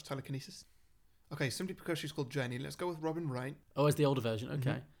 Touch telekinesis. Okay, simply because she's called Jenny, let's go with Robin Wright. Oh, as the older version.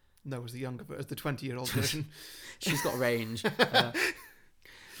 Okay. No, as the younger, as the 20-year-old version. She's got range.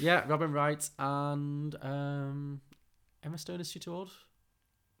 Yeah, Robin Wright and Emma Stone. Is she too old?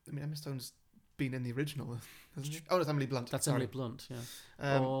 I mean, Emma Stone's been in the original, hasn't she? Oh, that's Emily Blunt. That's Sorry. Emily Blunt, yeah.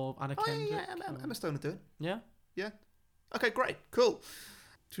 Um, Or Anna Oh, Kendrick. yeah, Emma Stone would do it. Yeah. Yeah. Okay, great. Cool.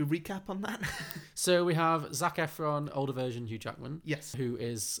 To recap on that? So we have Zac Efron, older version Hugh Jackman. Yes. Who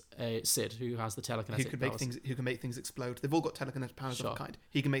is a Sid, who has the telekinetic Who can make powers. things? Who can make things explode? They've all got telekinetic powers of Sure. a kind.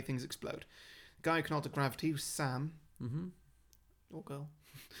 He can make things explode. Guy who can alter gravity, Sam. Mm-hmm. Or girl.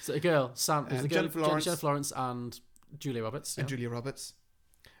 So a girl, Sam, there's the girl, Jennifer Lawrence. and Julia Roberts. And Yeah. Julia Roberts.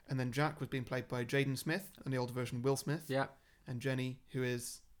 And then Jack was being played by Jaden Smith, and the older version Will Smith. Yeah. And Jenny, who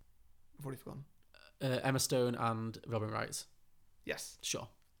is, I've already forgotten. Emma Stone and Robin Wright. Yes. Sure.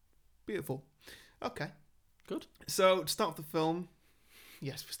 Beautiful. Okay. Good. So to start off the film,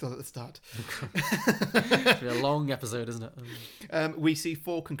 yes, we're still at the start. It's been a long episode, isn't it? We see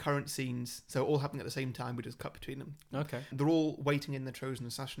 4 concurrent scenes, so all happening at the same time. We just cut between them. Okay. They're all waiting in their chosen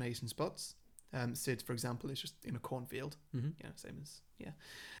assassination spots. Sid, for example, is just in a cornfield. Mm-hmm. Yeah, same as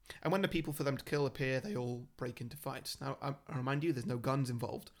And when the people for them to kill appear, they all break into fights. Now, I remind you, there's no guns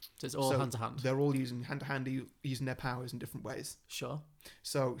involved. So it's all hand to hand. They're all using hand to hand, using their powers in different ways. Sure.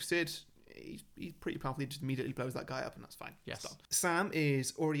 So Sid, he's pretty powerful. He just immediately blows that guy up, and that's fine. Yes. It's done. Sam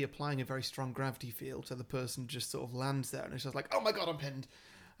is already applying a very strong gravity field, so the person just sort of lands there, and it's just like, oh my god, I'm pinned,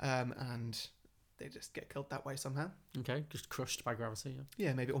 and they just get killed that way somehow. Okay. Just crushed by gravity. Yeah.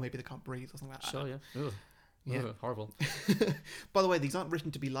 Yeah, maybe they can't breathe or something like that. Sure. Yeah. Ugh. Yeah. Ugh, horrible. By the way, these aren't written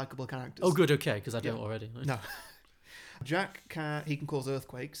to be likable characters. Oh, good. Okay, because I don't Yeah. already. No. Jack can cause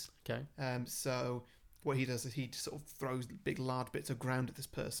earthquakes. Okay. So what he does is he just sort of throws big large bits of ground at this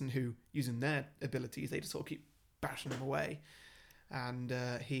person who, using their abilities, they just sort of keep bashing them away, and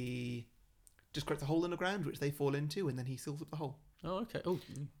he just creates a hole in the ground which they fall into, and then he seals up the hole. Oh, okay. Oh,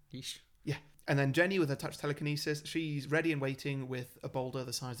 yeesh. Yeah. And then Jenny, with her touch telekinesis, she's ready and waiting with a boulder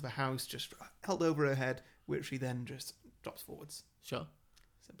the size of a house just held over her head, which she then just drops forwards. Sure.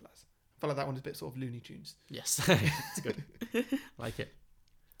 Simple as. I felt like that one was a bit sort of Looney Tunes. Yes. It's good. Like it.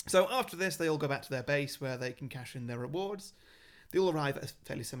 So after this, they all go back to their base where they can cash in their rewards. They all arrive at a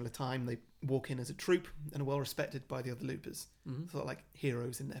fairly similar time. They walk in as a troop and are well respected by the other loopers. Mm-hmm. Sort of like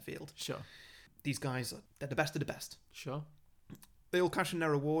heroes in their field. Sure. These guys, they're the best of the best. Sure. They all cash in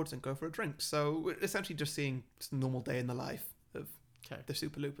their rewards and go for a drink. So we're essentially just seeing just a normal day in the life of Okay. the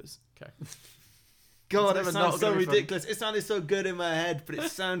super loopers. Okay. God, It's it never sounds not so gonna be fun. ridiculous. It sounded so good in my head, but it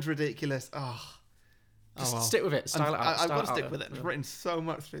sounds ridiculous. Just well. stick with it. Style it out. I've Style got to out stick there. with it. I've Yeah. written so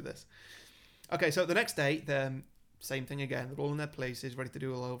much through this. Okay, so the next day, same thing again. They're all in their places, ready to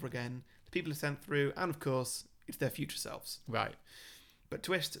do it all over again. The people are sent through, and of course, it's their future selves. Right. But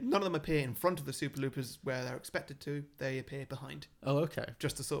twist, none of them appear in front of the super loopers where they're expected to. They appear behind, Oh, okay.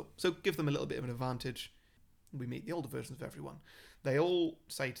 just to so give them a little bit of an advantage. We meet the older versions of everyone. They all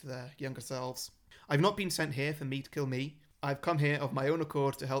say to their younger selves, "I've not been sent here for me to kill me. I've come here of my own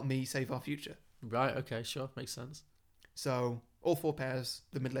accord to help me save our future." Right. Okay. Sure. Makes sense. So all 4 pairs,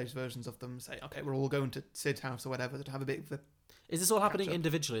 the middle-aged versions of them, say, "Okay, we're all going to Sid's house or whatever to have a bit of a." Is this all happening Catch up.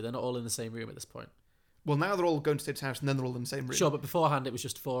 individually? They're not all in the same room at this point. Well, now they're all going to Sid's house, and then they're all in the same room. Sure, but beforehand it was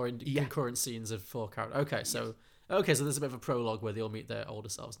just 4 Yeah. concurrent scenes of 4 characters. Okay, so Okay, so there's a bit of a prologue where they all meet their older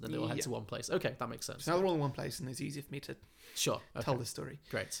selves and then they all head Yeah. to one place. Okay, that makes sense. So now they're all in one place, and it's easier for me to Sure. Okay. tell the story.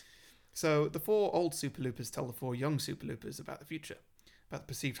 Great. So the 4 old Super Loopers tell the 4 young Super Loopers about the future, about the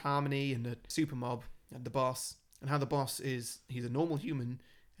perceived harmony and the super mob and the boss, and how the boss he's a normal human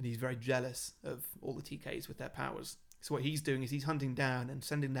and he's very jealous of all the TKs with their powers. So what he's doing is he's hunting down and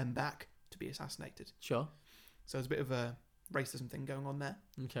sending them back to be assassinated. Sure. So there's a bit of a racism thing going on there.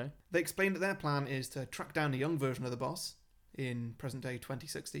 Okay. They explain that their plan is to track down a young version of the boss in present day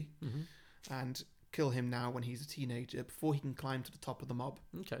 2060 and kill him now when he's a teenager before he can climb to the top of the mob.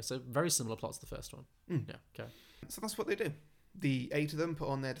 Okay, so very similar plot to the first one. Yeah, okay. So that's what they do. The 8 of them put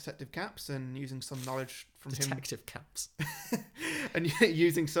on their detective caps and using some knowledge from Detective caps. him and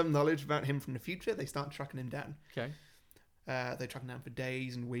using some knowledge about him from the future, they start tracking him down. Okay. They track him down for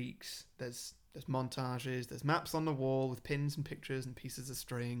days and weeks. There's montages, there's maps on the wall with pins and pictures and pieces of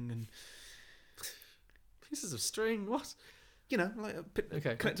string and Pieces of string, what? you know, like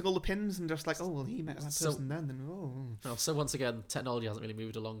Okay. connecting all the pins and just like, oh well, he met that person then oh. Oh, so once again, technology hasn't really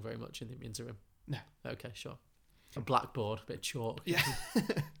moved along very much in the interim. No. Okay, sure. A blackboard, a bit of chalk. Yeah.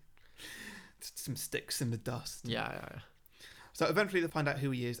 Some sticks in the dust. Yeah. So eventually they find out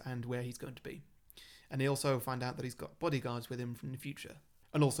who he is and where he's going to be. And they also find out that he's got bodyguards with him from the future.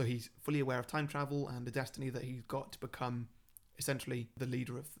 And also he's fully aware of time travel and the destiny that he's got to become essentially the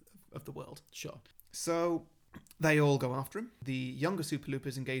leader of the world. Sure. So they all go after him. The younger Super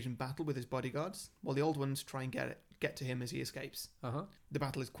Loopers engage in battle with his bodyguards, while the old ones try and get to him as he escapes. Uh-huh. The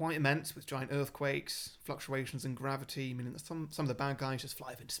battle is quite immense, with giant earthquakes, fluctuations in gravity, meaning that some of the bad guys just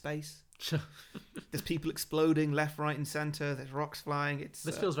fly up into space. There's people exploding left, right, and centre. There's rocks flying.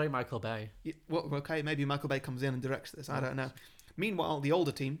 This feels very Michael Bay. Well, okay, maybe Michael Bay comes in and directs this. I don't know. Meanwhile, the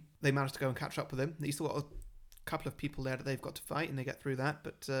older team, they manage to go and catch up with him. He's still got a couple of people there that they've got to fight, and they get through that.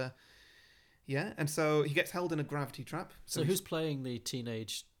 But yeah, and so he gets held in a gravity trap. So who's playing the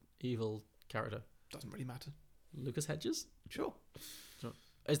teenage evil character? Doesn't really matter. Lucas Hedges? Sure.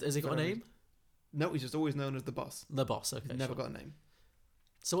 Has he got a name? No, he's just always known as the boss. The boss, okay. Never sure. got a name.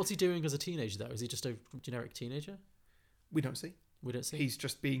 So what's he doing as a teenager, though? Is he just a generic teenager? We don't see. We don't see. He's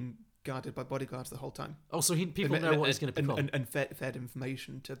just being guarded by bodyguards the whole time. Oh, so people know what he's going to become. And fed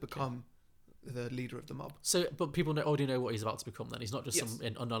information to become the leader of the mob. So, but people already know what he's about to become then? He's not just Yes.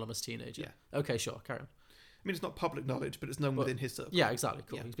 some anonymous teenager? Yeah. Okay, sure, carry on. I mean, it's not public knowledge, but it's known within his circle. Yeah, exactly,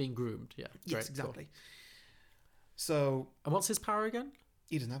 cool. Yeah. He's being groomed, yeah. Yes, Great, exactly. Cool. So... And what's his power again?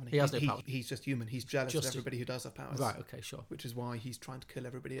 He doesn't have any. He has no power. He's just human. He's jealous Just of everybody who does have powers. Right, okay, sure. Which is why he's trying to kill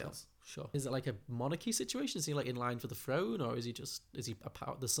everybody else. Sure. Is it like a monarchy situation? Is he like in line for the throne, or is he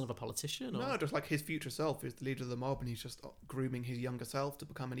the son of a politician? Or? No, just like his future self is the leader of the mob, and he's just grooming his younger self to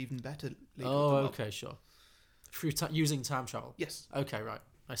become an even better leader of the mob. Okay, sure. Through using time travel? Yes. Okay, right.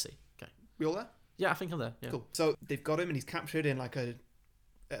 I see. Okay. We all there? Yeah, I think I'm there. Yeah. Cool. So they've got him, and he's captured in like a...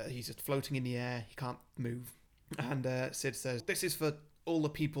 he's just floating in the air. He can't move. And Sid says, "This is for all the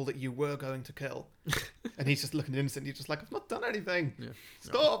people that you were going to kill." And he's just looking innocent. He's just like, "I've not done anything. Yeah.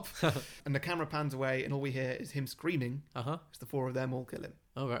 Stop!" And the camera pans away, and all we hear is him screaming. Uh-huh. As the 4 of them all kill him.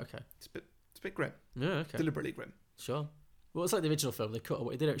 Oh, right, okay. It's a bit grim. Yeah, okay. Deliberately grim. Sure. Well, it's like the original film. They cut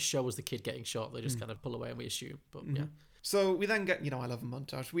away. They don't show us the kid getting shot. They just kind of pull away and we assume. But yeah. So we then get, I love a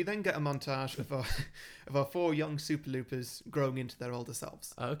montage. We then get a montage of our 4 young Super Loopers growing into their older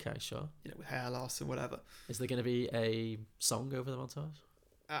selves. Okay, sure. With hair loss and whatever. Is there going to be a song over the montage?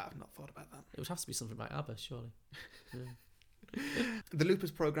 I've not thought about that. It would have to be something like ABBA, surely. Yeah. The Loopers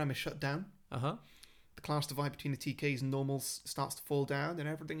program is shut down. Uh-huh. The class divide between the TKs and normals starts to fall down, and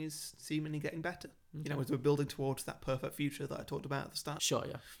everything is seemingly getting better. Okay. As we're building towards that perfect future that I talked about at the start. Sure,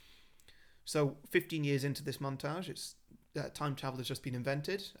 yeah. So 15 years into this montage, it's time travel has just been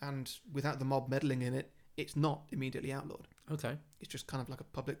invented, and without the mob meddling in it, it's not immediately outlawed. Okay. It's just kind of like a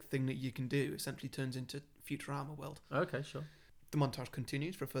public thing that you can do. Essentially turns into Futurama world. Okay, sure. The montage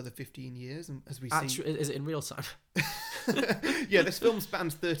continues for a further 15 years, and as we see... Is it in real time? Yeah, this film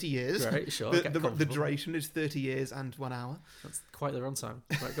spans 30 years. Right, sure. The duration is 30 years and 1 hour. That's quite the runtime.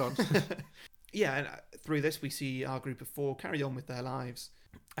 Right, go on. Yeah, and through this we see our group of 4 carry on with their lives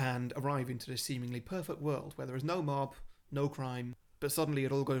and arrive into this seemingly perfect world where there is no mob, no crime, but suddenly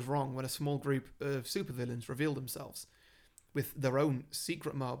it all goes wrong when a small group of supervillains reveal themselves with their own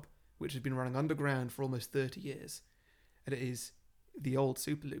secret mob, which has been running underground for almost 30 years. And it is the old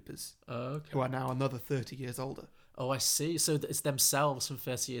Super Loopers, who are now another 30 years older. Oh, I see. So it's themselves from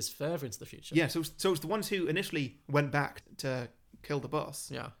 30 years further into the future. Yeah, so it's the ones who initially went back to kill the boss.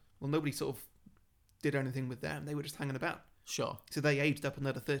 Yeah. Well, nobody sort of did anything with them. They were just hanging about. Sure. So they aged up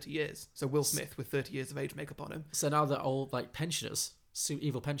another 30 years. So Will Smith with 30 years of age makeup on him. So now they're all like pensioners,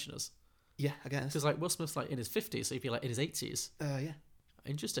 evil pensioners. Yeah, I guess. Because like Will Smith's like in his 50s, so he'd be like in his 80s. Yeah.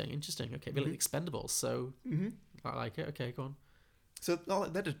 Interesting. Okay, be like Expendables. So I like it. Okay, go on. So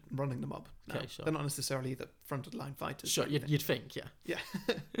they're just running them up. Okay, sure. They're not necessarily the front of the line fighters. Sure, you'd think, yeah. Yeah.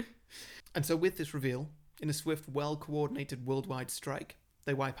 And so with this reveal, in a swift, well-coordinated worldwide strike,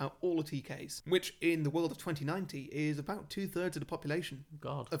 they wipe out all the TKs, which in the world of 2090 is about 2/3 of the population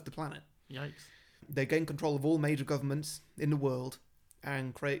of the planet. Yikes. They gain control of all major governments in the world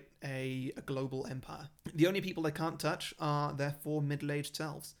and create a global empire. The only people they can't touch are their 4 middle-aged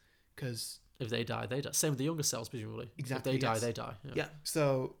selves, because... If they die, they die. Same with the younger selves, presumably. Exactly. If they die, they die. Yeah.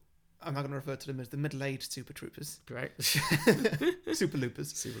 So I'm not going to refer to them as the middle-aged Super Troopers. Great. Super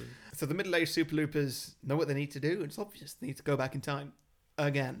Loopers. So the middle-aged Super Loopers know what they need to do. It's obvious. They need to go back in time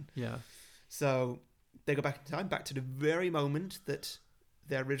again. Yeah. So they go back in time, back to the very moment that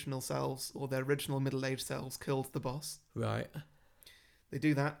their original selves or their original middle-aged selves killed the boss. Right. They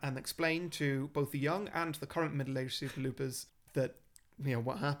do that and explain to both the young and the current middle-aged Super Loopers that,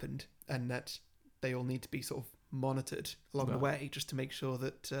 what happened, and that they all need to be sort of monitored along the way just to make sure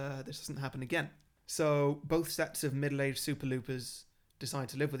that this doesn't happen again. So both sets of middle-aged Super Loopers decide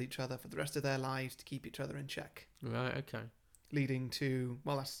to live with each other for the rest of their lives to keep each other in check. Right, okay. Leading to,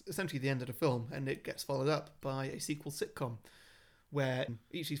 that's essentially the end of the film, and it gets followed up by a sequel sitcom where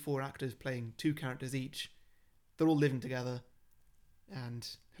each of these 4 actors playing 2 characters each, they're all living together, and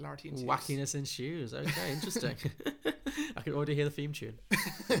hilarity ensues. Wackiness ensues. Okay, interesting. I can already hear the theme tune.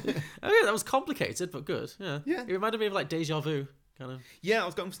 Okay, that was complicated, but good. Yeah. It reminded me of like Deja Vu, kind of. Yeah, I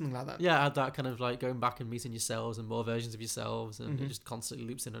was going for something like that. Yeah, I had that kind of like going back and meeting yourselves and more versions of yourselves, and it just constantly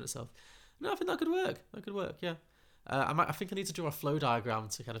loops in on itself. No, I think that could work. Yeah. I think I need to draw a flow diagram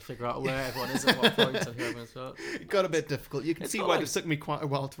to kind of figure out where everyone is at what point and who everyone's at. It got a bit difficult. You can see why it took me quite a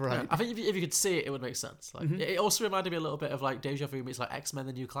while to write. Yeah, I think if you could see it, it would make sense. Like it also reminded me a little bit of like Deja Vu meets like X-Men: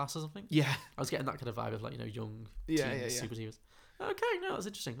 The New Class or something. Yeah, I was getting that kind of vibe of like young super teams. Okay, no, that's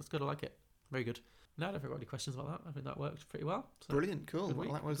interesting. That's good. I like it. Very good. No, I don't think I've got any questions about that. I think that worked pretty well. So. Brilliant, cool.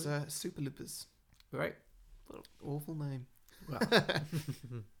 Well, that was Super Loopers. Great. What an awful name. Well.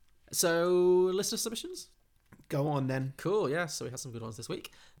 So, listener submissions? Go on then. Cool, yeah. So we had some good ones this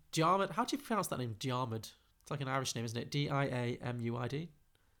week. Diarmid. How do you pronounce that name? Diarmid. It's like an Irish name, isn't it? Diamud.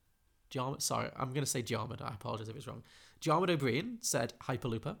 Diarmid. Sorry, I'm going to say Diarmid. I apologise if it's wrong. Diarmid O'Brien said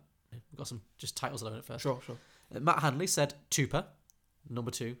Hyperlooper. We've got some just titles alone at first. Sure. Matt Hanley said Tooper.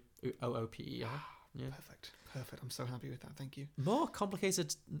 Number 2. Ooper. Yeah. Perfect. I'm so happy with that. Thank you. More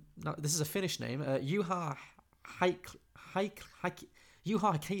complicated. No, this is a Finnish name. Juha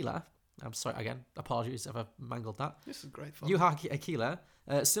Hakila. I'm sorry again. Apologies if I've mangled that. This is great fun. Juha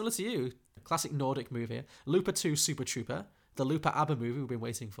Hakila. Similar to you, classic Nordic movie. Looper 2 Super Trooper. The Looper ABBA movie we've been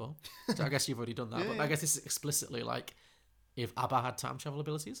waiting for. So I guess you've already done that. But I guess this is explicitly like if ABBA had time travel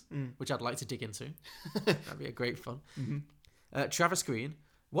abilities, which I'd like to dig into. That'd be a great fun. Travis Green.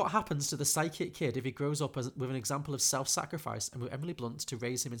 What happens to the psychic kid if he grows up with an example of self-sacrifice and with Emily Blunt to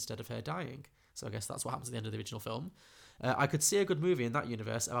raise him instead of her dying? So I guess that's what happens at the end of the original film. I could see a good movie in that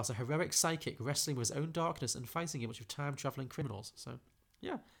universe about a heroic psychic wrestling with his own darkness and fighting a bunch of time-travelling criminals. So,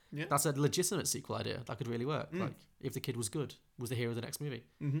 yeah. That's a legitimate sequel idea. That could really work. Like, if the kid was good, was the hero of the next movie.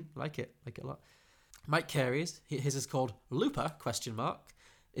 Like it a lot. Mike Carey's, his is called Looper, ?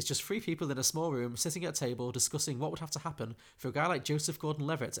 It's just 3 people in a small room sitting at a table discussing what would have to happen for a guy like Joseph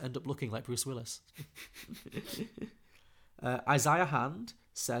Gordon-Levitt to end up looking like Bruce Willis. Isaiah Hand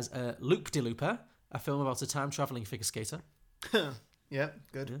says Loop de Looper, a film about a time-travelling figure skater. Yeah,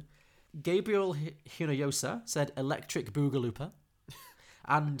 good. Yeah. Gabriel Hinoyosa said Electric Boogalooper.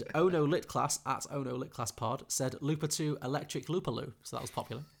 And Ono Lit Class at Ono Lit Class Pod said Looper 2 Electric Loopaloo. So that was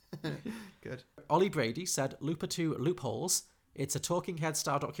popular. Good. Ollie Brady said Looper 2 Loopholes. It's a Talking Head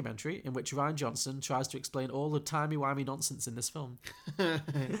style documentary in which Rian Johnson tries to explain all the timey-wimey nonsense in this film.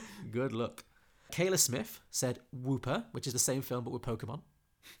 Good luck. Kayla Smith said Whooper, which is the same film but with Pokemon.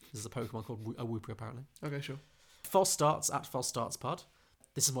 There's a Pokemon called a Whooper, apparently. Okay, sure. False Starts at False Starts Pod.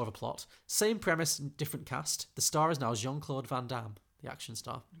 This is more of a plot. Same premise, different cast. The star is now Jean-Claude Van Damme, the action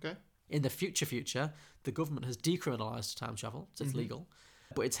star. Okay. In the future, the government has decriminalised time travel, so it's legal.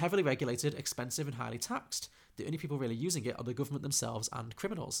 But it's heavily regulated, expensive and highly taxed. The only people really using it are the government themselves and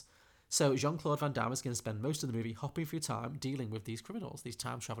criminals. So Jean-Claude Van Damme is going to spend most of the movie hopping through time dealing with these criminals, these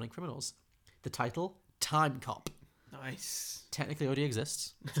time-travelling criminals. The title, Time Cop. Nice. Technically already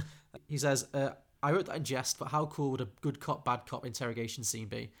exists. He says, I wrote that in jest, but how cool would a good cop, bad cop interrogation scene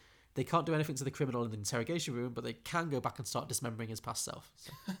be? They can't do anything to the criminal in the interrogation room, but they can go back and start dismembering his past self.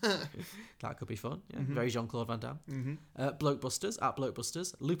 So that could be fun. Yeah. Very Jean-Claude Van Damme. Blokebusters, at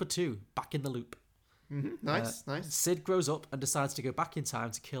Blokebusters. Looper 2, Back in the Loop. Nice. Sid grows up and decides to go back in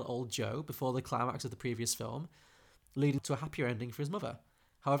time to kill old Joe before the climax of the previous film, leading to a happier ending for his mother.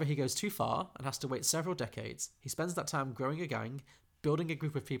 However, he goes too far and has to wait several decades. He spends that time growing a gang, building a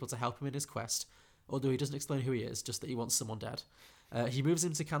group of people to help him in his quest, although he doesn't explain who he is, just that he wants someone dead. He moves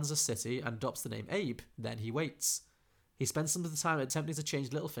into Kansas City and adopts the name Abe, then he waits. He spends some of the time attempting to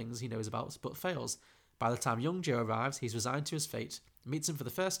change little things he knows about, but fails. By the time young Joe arrives, he's resigned to his fate, meets him for the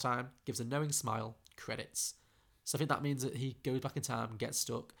first time, gives a knowing smile, credits. So I think that means that he goes back in time, gets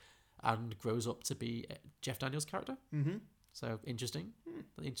stuck, and grows up to be Jeff Daniels' character. Mm-hmm. So interesting.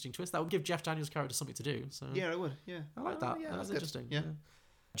 An interesting twist. That would give Jeff Daniels' character something to do. So Yeah, it would. Yeah. I like that. Yeah, That's good. interesting. Yeah.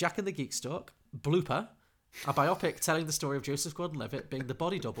 Jack and the Geek Stalk, Blooper, a biopic telling the story of Joseph Gordon-Levitt being the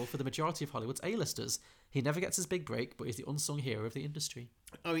body double for the majority of Hollywood's A-listers. He never gets his big break, but he's the unsung hero of the industry.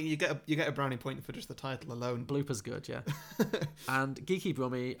 I mean, you get a brownie point for just the title alone. Blooper's good, yeah. And Geeky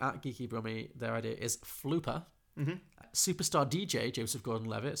Brummy, at Geeky Brummy, their idea is Flooper. Mm-hmm. Superstar DJ Joseph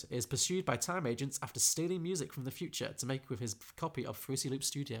Gordon-Levitt is pursued by time agents after stealing music from the future to make with his copy of Fruity Loop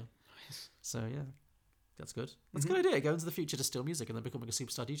Studio. Nice. So, yeah. That's good. That's a good idea. Go into the future to steal music and then becoming a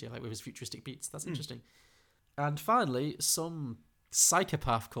superstar DJ, like with his futuristic beats. That's interesting. And finally, some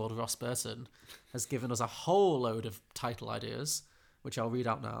psychopath called Ross Burton has given us a whole load of title ideas, which I'll read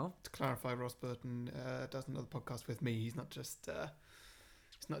out now. To clarify, Ross Burton does another podcast with me. He's not just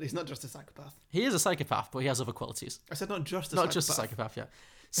he's not just a psychopath. He is a psychopath, but he has other qualities. I said not just a not psychopath. just a psychopath, yeah.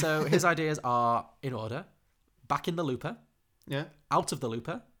 So his ideas are in order: Back in the Looper, Yeah. Out of the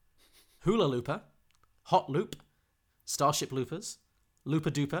Looper, Hula Looper, Hot Loop, Starship Loopers, Looper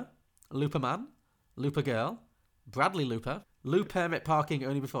Duper, Looper Man, Looper Girl, Bradley Looper, Lou Permit Parking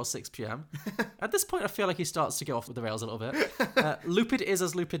only before 6 p.m. At this point, I feel like he starts to go off the rails a little bit. Loopid is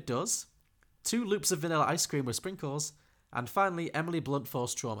as Loopid does, 2 loops of vanilla ice cream with sprinkles, and finally, Emily Blunt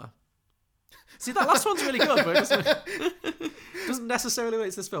Force Trauma. See, that last one's really good, but it doesn't necessarily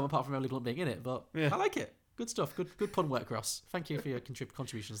relate to this film, apart from Emily Blunt being in it, but I like it. Good stuff. Good pun work, Ross. Thank you for your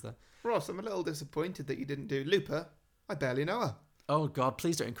contributions there. Ross, I'm a little disappointed that you didn't do Looper. I barely know her. Oh, God,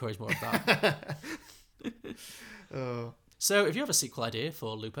 please don't encourage more of that. Oh. So, if you have a sequel idea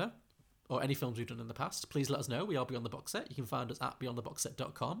for Looper, or any films we've done in the past, please let us know. We are Beyond the Box Set. You can find us at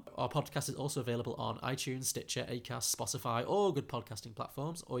beyondtheboxset.com. Our podcast is also available on iTunes, Stitcher, Acast, Spotify, all good podcasting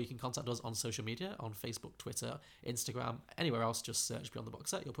platforms, or you can contact us on social media, on Facebook, Twitter, Instagram, anywhere else, just search Beyond the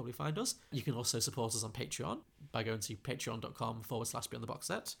Box Set. You'll probably find us. You can also support us on Patreon by going to patreon.com/Beyond the Box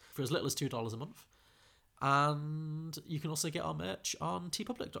Set for as little as $2 a month. And you can also get our merch on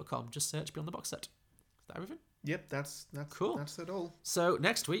tpublic.com. Just search Beyond the Box Set. Is that everything? Yep, that's cool. That's it all. So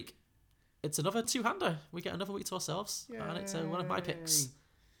next week, it's another two-hander. We get another week to ourselves, and it's one of my picks.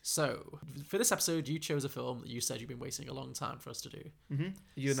 So for this episode, you chose a film that you said you've been waiting a long time for us to do. Mm-hmm.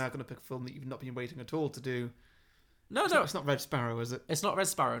 You're now going to pick a film that you've not been waiting at all to do. No, it's not Red Sparrow, is it? It's not Red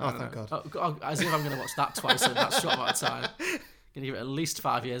Sparrow. No, thank God. Oh, as if I'm going to watch that twice in that short amount of time. Going to give it at least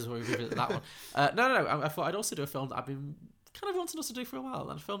 5 years before we revisit that one. No. I thought I'd also do a film that I've been kind of wanting us to do for a while,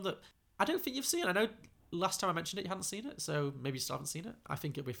 and a film that I don't think you've seen. I know last time I mentioned it, you hadn't seen it, so maybe you still haven't seen it. I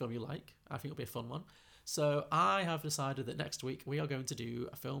think it'll be a film you like. I think it'll be a fun one. So I have decided that next week we are going to do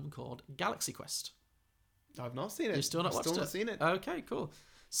a film called Galaxy Quest. I've not seen it. You've still not watched it? Still not seen it. Okay, cool.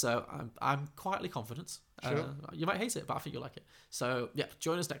 So I'm quietly confident. Sure. You might hate it, but I think you'll like it. So yeah,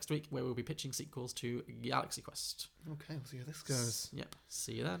 join us next week where we'll be pitching sequels to Galaxy Quest. Okay, we'll see how this goes. Yep.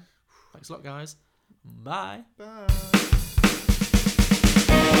 See you then. Thanks a lot, guys. Bye. Bye.